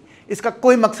gaiety. इसका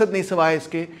कोई मकसद नहीं सिवाय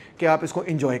इसके कि आप इसको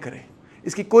enjoy करें.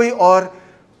 इसकी कोई और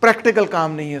practical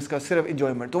काम नहीं है इसका, सिर्फ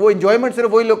enjoyment. तो वो enjoyment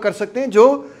सिर्फ वही लोग कर सकते हैं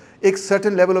जो एक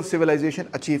certain level of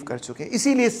civilization achieve कर चुके हैं.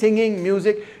 इसीलिए singing,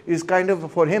 music is kind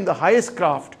of for him the highest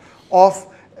craft of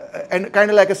and kind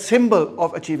of like a symbol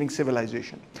of achieving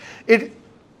civilization.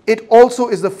 It also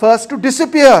is the first to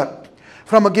disappear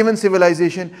from a given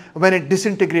civilization when it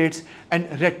disintegrates and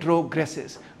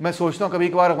retrogresses. मैं सोचता हूँ कभी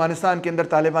कभार अफगानिस्तान के अंदर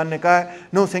तालिबान ने कहा है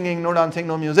no singing, no dancing,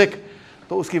 no music,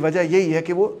 तो उसकी वजह यही है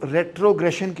कि वो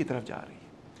retrogression की तरफ जा रही है.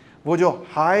 वो जो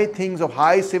high things of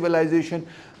high civilization,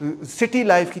 city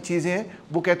life की चीज़ें हैं,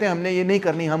 वो कहते हैं हमने ये नहीं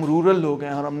करनी, हम rural लोग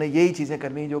हैं और हमने यही चीज़ें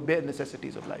करनी जो bare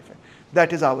necessities of life है.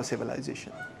 That is our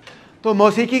civilization. तो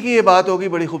मौसीकी की ये बात होगी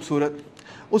बड़ी खूबसूरत.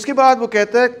 उसके बाद वो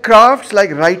कहता है crafts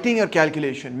like writing or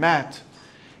calculation, math.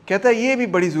 कहता है ये भी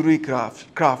बड़ी ज़रूरी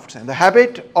crafts हैं. The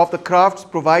habit of the crafts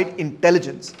provide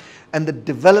intelligence and the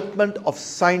development of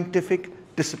scientific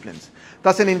disciplines.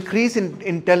 Thus an increase in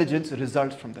intelligence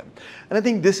results from them. And I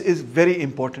think this is very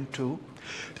important to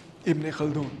Ibne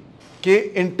Khaldun.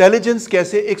 कि intelligence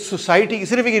कैसे एक society की,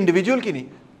 सिर्फ एक individual की नहीं,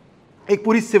 एक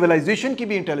पूरी civilization की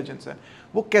भी intelligence है,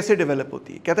 वो कैसे develop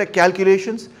होती है. कहता है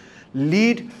calculations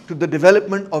lead to the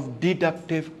development of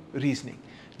deductive reasoning.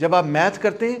 जब आप math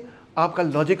करते हैं आपका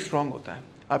logic strong होता है,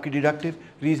 आपकी deductive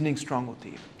reasoning strong होती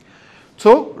है.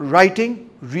 So writing,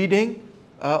 reading,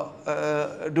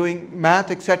 doing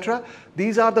math, etc.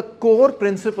 These are the core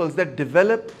principles that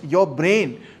develop your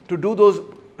brain to do those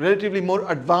relatively more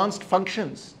advanced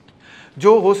functions.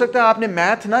 जो हो सकता है आपने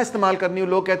मैथ ना इस्तेमाल करनी हो,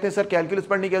 लोग कहते हैं सर कैलकुलस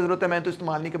पढ़ने की ज़रूरत है, मैं तो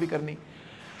इस्तेमाल नहीं कभी करनी.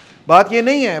 बात ये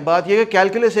नहीं है, बात ये है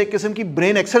कैलकुलस एक किस्म की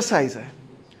ब्रेन एक्सरसाइज है.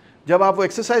 जब आप वो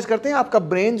एक्सरसाइज करते हैं आपका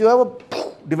ब्रेन जो है वो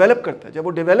डेवलप करता है, जब वो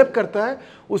डेवलप करता है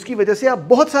उसकी वजह से आप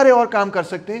बहुत सारे और काम कर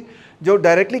सकते हैं जो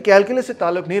डायरेक्टली कैलकुलस से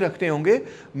ताल्लुक नहीं रखते होंगे,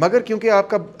 मगर क्योंकि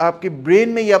आपके ब्रेन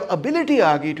में ये एबिलिटी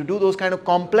आ गई to do those kind of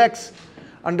complex,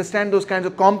 understand those kind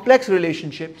of complex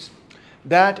relationships,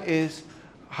 that is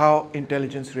how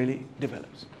intelligence really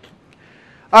develops.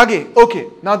 आगे, okay,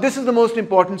 now this is the most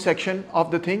important section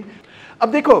of the thing.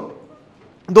 अब देखो,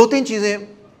 दो तीन चीज़ें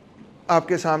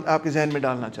आपके जहन में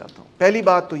डालना चाहता हूँ. पहली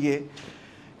बात तो ये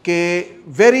कि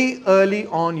very early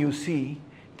on you see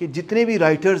कि जितने भी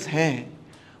राइटर्स हैं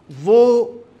वो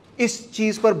इस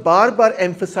चीज़ पर बार बार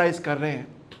एम्फसाइज कर रहे हैं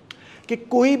कि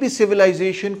कोई भी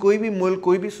सिविलाइजेशन, कोई भी मुल्क,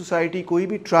 कोई भी सोसाइटी, कोई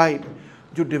भी ट्राइब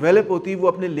जो डेवलप होती है वो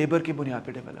अपने लेबर की बुनियाद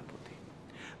पर डेवलप होती है.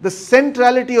 The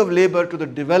centrality of labour to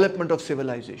the development of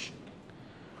civilisation.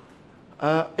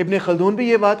 Ibn Khaldun भी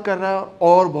ये बात कर रहा है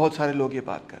और बहुत सारे लोग ये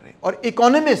बात कर रहे हैं. और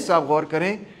इकोनॉमिस्ट, आप गौर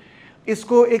करें,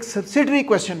 इसको एक सब्सिडरी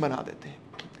क्वेश्चन बना देते हैं,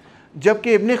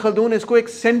 जबकि इब्ने खल्दून इसको एक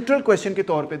सेंट्रल क्वेश्चन के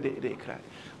तौर पे देख रहा है.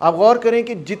 आप गौर करें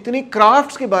कि जितनी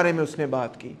क्राफ्ट्स के बारे में उसने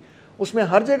बात की, उसमें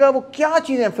हर जगह वो क्या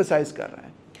चीज़ एम्फसाइज कर रहा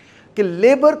है कि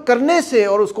लेबर करने से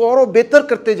और उसको और बेहतर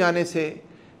करते जाने से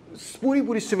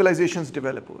पूरी सिविलाइजेशंस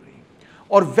डेवलप हो रही हैं.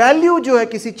 और वैल्यू जो है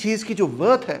किसी चीज़ की, जो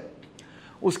वर्थ है,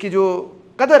 उसकी जो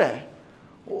कदर है,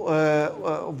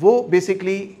 वो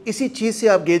बेसिकली इसी चीज़ से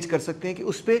आप गेज कर सकते हैं कि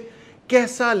उस पर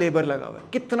कैसा लेबर लगा हुआ है,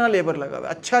 कितना लेबर लगा हुआ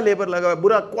है, अच्छा लेबर लगा हुआ है,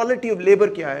 बुरा, क्वालिटी ऑफ लेबर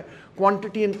क्या है,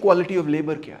 quantity and quality of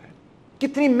labour क्या है,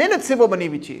 कितनी मेहनत से वो बनी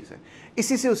हुई चीज़ है.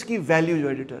 इसी से उसकी वैल्यू जो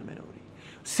है डिटरमिन हो रही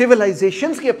है.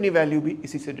 सिविलाइजेशंस की अपनी वैल्यू भी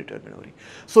इसी से डिटरमिन हो रही है.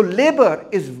 So labour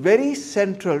is very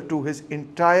central to his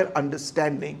entire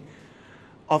understanding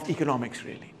of economics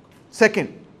really. Second,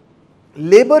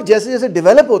 labour जैसे जैसे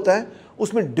डेवलप होता है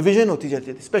उसमें डिवीजन होती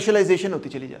जाती है, स्पेशलाइजेशन होती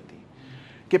चली जाती है.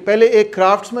 कि पहले एक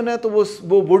क्राफ्ट्समैन है तो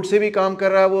वो वुड से भी काम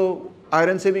कर रहा है, वो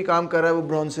आयरन से भी काम कर रहा है, वो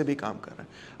ब्रॉन्ज से भी काम कर रहा है.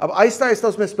 अब आहिस्ता आहिस्ता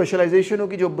उसमें स्पेशलाइजेशन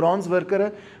होगी. जो ब्रॉन्ज वर्कर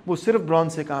है वो सिर्फ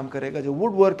ब्रॉन्ज से काम करेगा, जो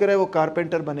वुड वर्कर है वो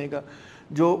कारपेंटर बनेगा,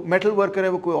 जो मेटल वर्कर है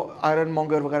वो कोई आयरन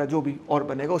मॉन्गर वगैरह जो भी और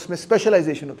बनेगा. उसमें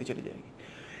स्पेशलाइजेशन होती चली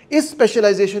जाएगी. इस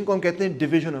स्पेशलाइजेशन को हम कहते हैं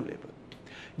डिवीजन ऑफ लेबर.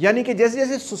 यानी कि जैसे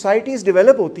जैसे सोसाइटीज़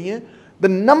डेवलप होती हैं, the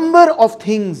number of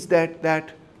things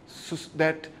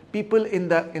that people in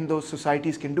those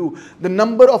societies can do, the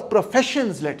number of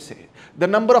professions, let's say, the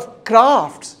number of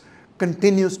crafts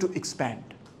continues to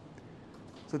expand.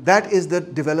 So that is the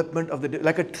development of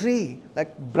like a tree,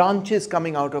 like branches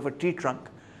coming out of a tree trunk.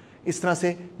 इस तरह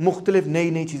से मुख्तलिफ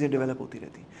नई चीज़ें develop होती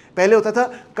रहती. पहले होता था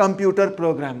कंप्यूटर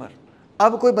प्रोग्रामर.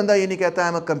 अब कोई बंदा ये नहीं कहता I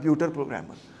am a computer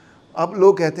programmer. अब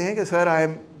लोग कहते हैं कि sir I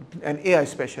am an AI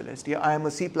specialist, yeah, I am a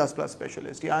C++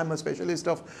 specialist, yeah, I am a specialist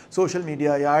of social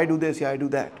media, yeah, I do this, yeah, I do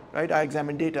that, right? I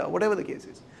examine data, whatever the case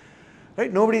is,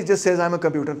 right? Nobody just says I'm a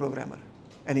computer programmer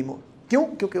anymore. क्यों?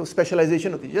 क्योंकि वो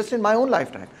specialization होती है. Just in my own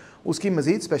lifetime, उसकी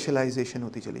मज़ीद specialization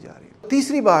होती चली जा रही है.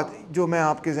 तीसरी बात जो मैं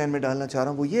आपके जहन में डालना चाह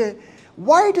रहा हूँ वो ये,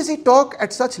 why does he talk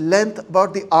at such length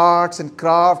about the arts and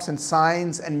crafts and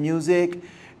science and music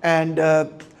and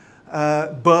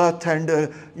birth and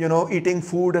eating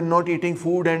food and not eating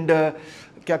food and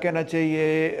क्या कहना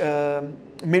चाहिए,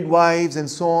 midwives and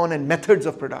so on and methods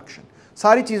of production.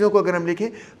 सारी चीज़ों को अगर हम लिखें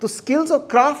तो स्किल्स और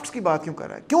क्राफ्ट्स की बात क्यों कर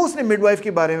रहा है? क्यों उसने मिडवाइफ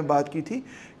के बारे में बात की थी?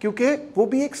 क्योंकि वो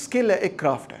भी एक स्किल है, एक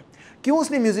क्राफ्ट है. क्यों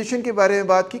उसने म्यूजिशियन के बारे में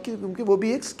बात की? क्योंकि वो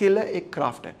भी एक स्किल है, एक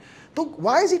क्राफ्ट है. तो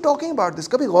Y is he talking about this?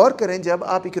 कभी गौर करें, जब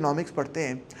आप इकोनॉमिक्स पढ़ते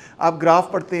हैं, आप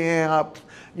ग्राफ पढ़ते हैं, आप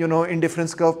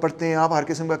इंडिफरेंस कर्व पढ़ते हैं, आप हर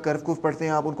किस्म का कर्व कुव पढ़ते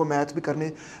हैं, आप उनको मैथ भी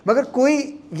करने, मगर कोई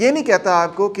ये नहीं कहता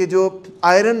आपको कि जो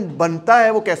आयरन बनता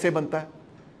है वो कैसे बनता है.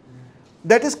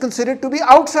 That is considered to be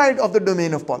outside of the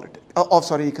domain of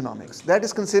economics. That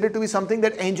is considered to be something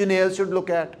that engineers should look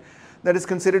at. That is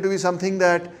considered to be something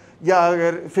that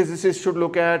physicists should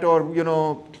look at, or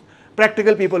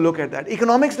practical people look at that.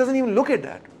 Economics doesn't even look at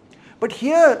that. But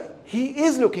here he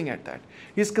is looking at that.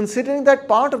 He is considering that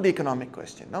part of the economic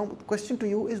question. Now the question to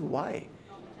you is why?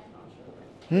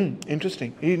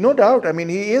 Interesting. No doubt. I mean,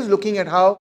 he is looking at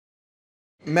how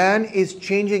man is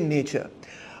changing nature.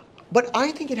 But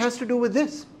I think it has to do with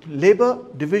this. Labor,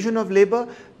 division of labor,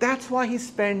 that's why he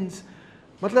spends,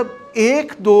 मतलब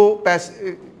एक दो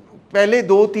पैसे, पहले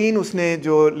दो तीन उसने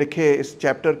जो लिखे इस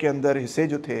चैप्टर के अंदर हिस्से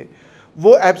जो थे,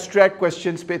 वो एब्स्ट्रैक्ट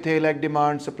क्वेश्चंस पे थे, like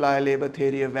demand, supply, labour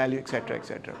theory of value, etcetera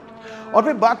etcetera. और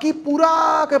फिर बाकी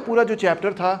पूरा का पूरा जो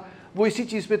चैप्टर था वो इसी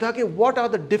चीज़ पे था कि what are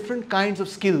the different kinds of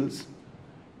skills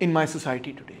in my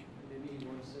society today.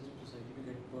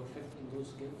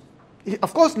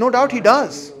 Of course, no doubt he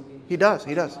does. He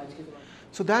does.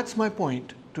 So that's my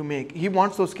point to make. He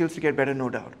wants those skills to get better, no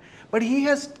doubt. But he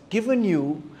has given you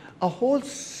a whole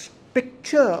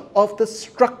picture of the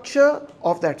structure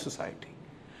of that society.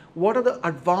 What are the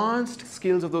advanced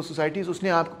skills of दो societies. उसने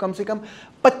आपको कम से कम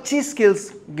 25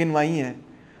 skills गिनवाई हैं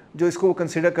जो इसको वो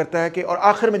consider करता है कि, और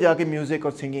आखिर में जाके म्यूज़िक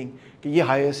और सिंगिंग कि ये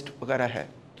हाईएस्ट वगैरह है।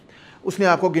 उसने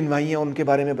आपको गिनवाई हैं, उनके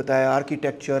बारे में बताया,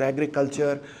 architecture,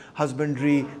 agriculture,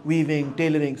 husbandry, weaving,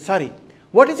 tailoring, सारी।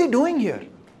 What is he doing here?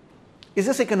 Is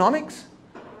this economics?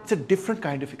 It's a different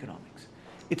kind of economics.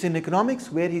 It's in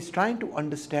economics where he is trying to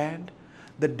understand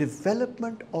the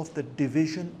development of the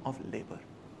division of labour.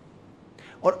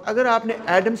 और अगर आपने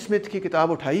Adam Smith की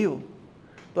किताब उठाई हो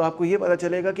तो आपको ये पता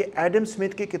चलेगा कि एडम स्मिथ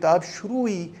की किताब शुरू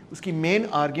ही उसकी मेन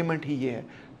आर्ग्यूमेंट ही ये है,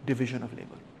 division of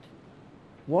labour.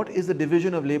 What is the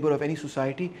division of labor of any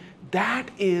society? That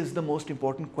is the most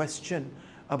important question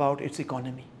about its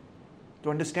economy.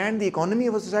 To understand the economy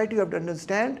of a society, you have to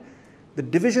understand the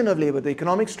division of labor. The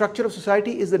economic structure of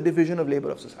society is the division of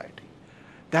labor of society.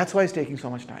 That's why it's taking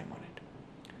so much time on it.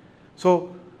 So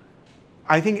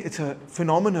I think it's a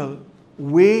phenomenal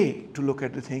way to look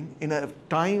at the thing in a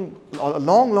time, a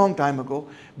long, long time ago,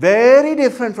 very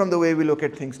different from the way we look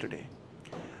at things today.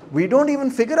 We don't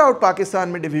even figure out Pakistan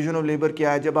में division of labour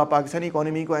क्या है। जब आप Pakistani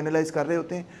economy को analyse कर रहे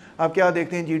होते हैं, आप क्या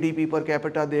देखते हैं? जीडीपी पर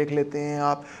कैपिटा देख लेते हैं,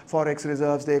 आप फॉरेक्स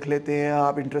रिजर्व्स देख लेते हैं,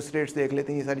 आप इंटरेस्ट रेट्स देख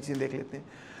लेते हैं, ये सारी चीज़ें देख लेते हैं।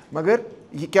 मगर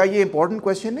क्या ये इंपॉर्टेंट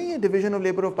क्वेश्चन नहीं है division of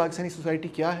labour of Pakistani society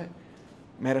क्या है?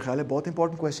 मेरा ख्याल है बहुत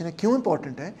इंपॉर्टेंट क्वेश्चन है। क्यों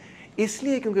इंपॉर्टेंट है?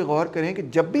 इसलिए क्योंकि गौर करें कि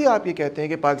जब भी आप ये कहते हैं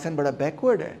कि पाकिस्तान बड़ा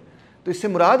बैकवर्ड है, तो इससे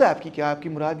मुराद आपकी क्या? आपकी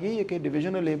मुराद यही है कि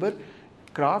division of labour,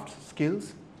 craft,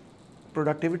 skills,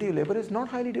 productivity of labor is not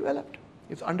highly developed.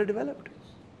 It's underdeveloped.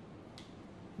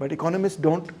 But economists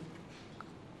don't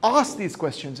ask these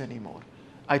questions anymore.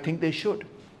 I think they should.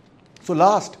 So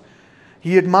last,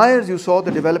 he admires, you saw,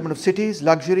 the development of cities,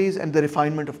 luxuries, and the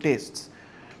refinement of tastes.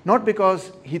 Not because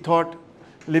he thought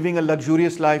living a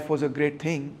luxurious life was a great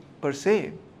thing per se.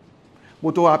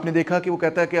 वो तो आपने देखा कि वो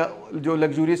कहता है कि जो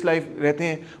luxurious life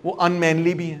रहते हैं वो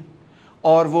unmanly भी हैं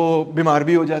और वो बीमार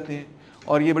भी हो जाते हैं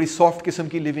और ये बड़ी सॉफ्ट किस्म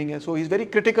की लिविंग है। सो he is very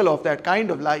critical of that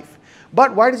kind of life.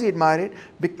 But why does he admire it?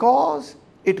 Because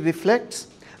it reflects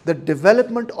the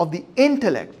development of the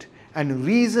intellect and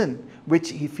reason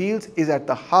which he feels is at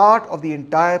the heart of the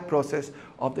entire process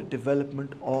of the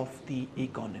development of the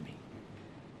economy.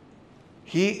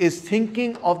 He is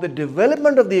thinking of the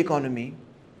development of the economy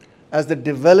as the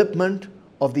development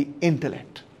of the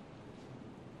intellect.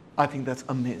 I think that's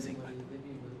amazing.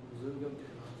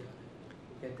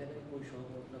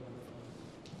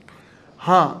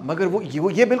 हाँ, मगर वो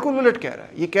ये बिल्कुल उलट कह रहा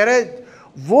है। ये कह रहा है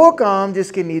वो काम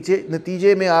जिसके नीचे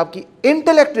नतीजे में आपकी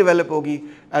इंटेलेक्ट डेवलप होगी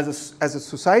एज अ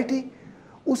सोसाइटी,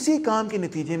 उसी काम के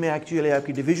नतीजे में एक्चुअली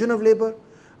आपकी डिवीजन ऑफ लेबर,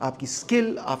 आपकी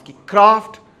स्किल, आपकी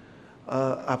क्राफ्ट,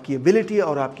 आपकी एबिलिटी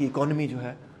और आपकी इकोनॉमी जो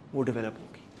है वो डेवलप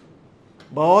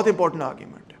होगी। बहुत इंपॉर्टेंट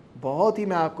आर्ग्यूमेंट है, बहुत ही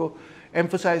मैं आपको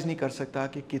एम्फसाइज नहीं कर सकता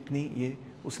कि कितनी ये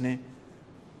उसने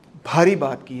भारी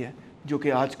बात की है, जो कि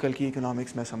आजकल की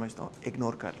इकोनॉमिक्स मैं समझता हूँ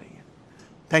इग्नोर कर रही है।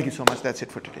 Thank you so much. That's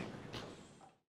it for today.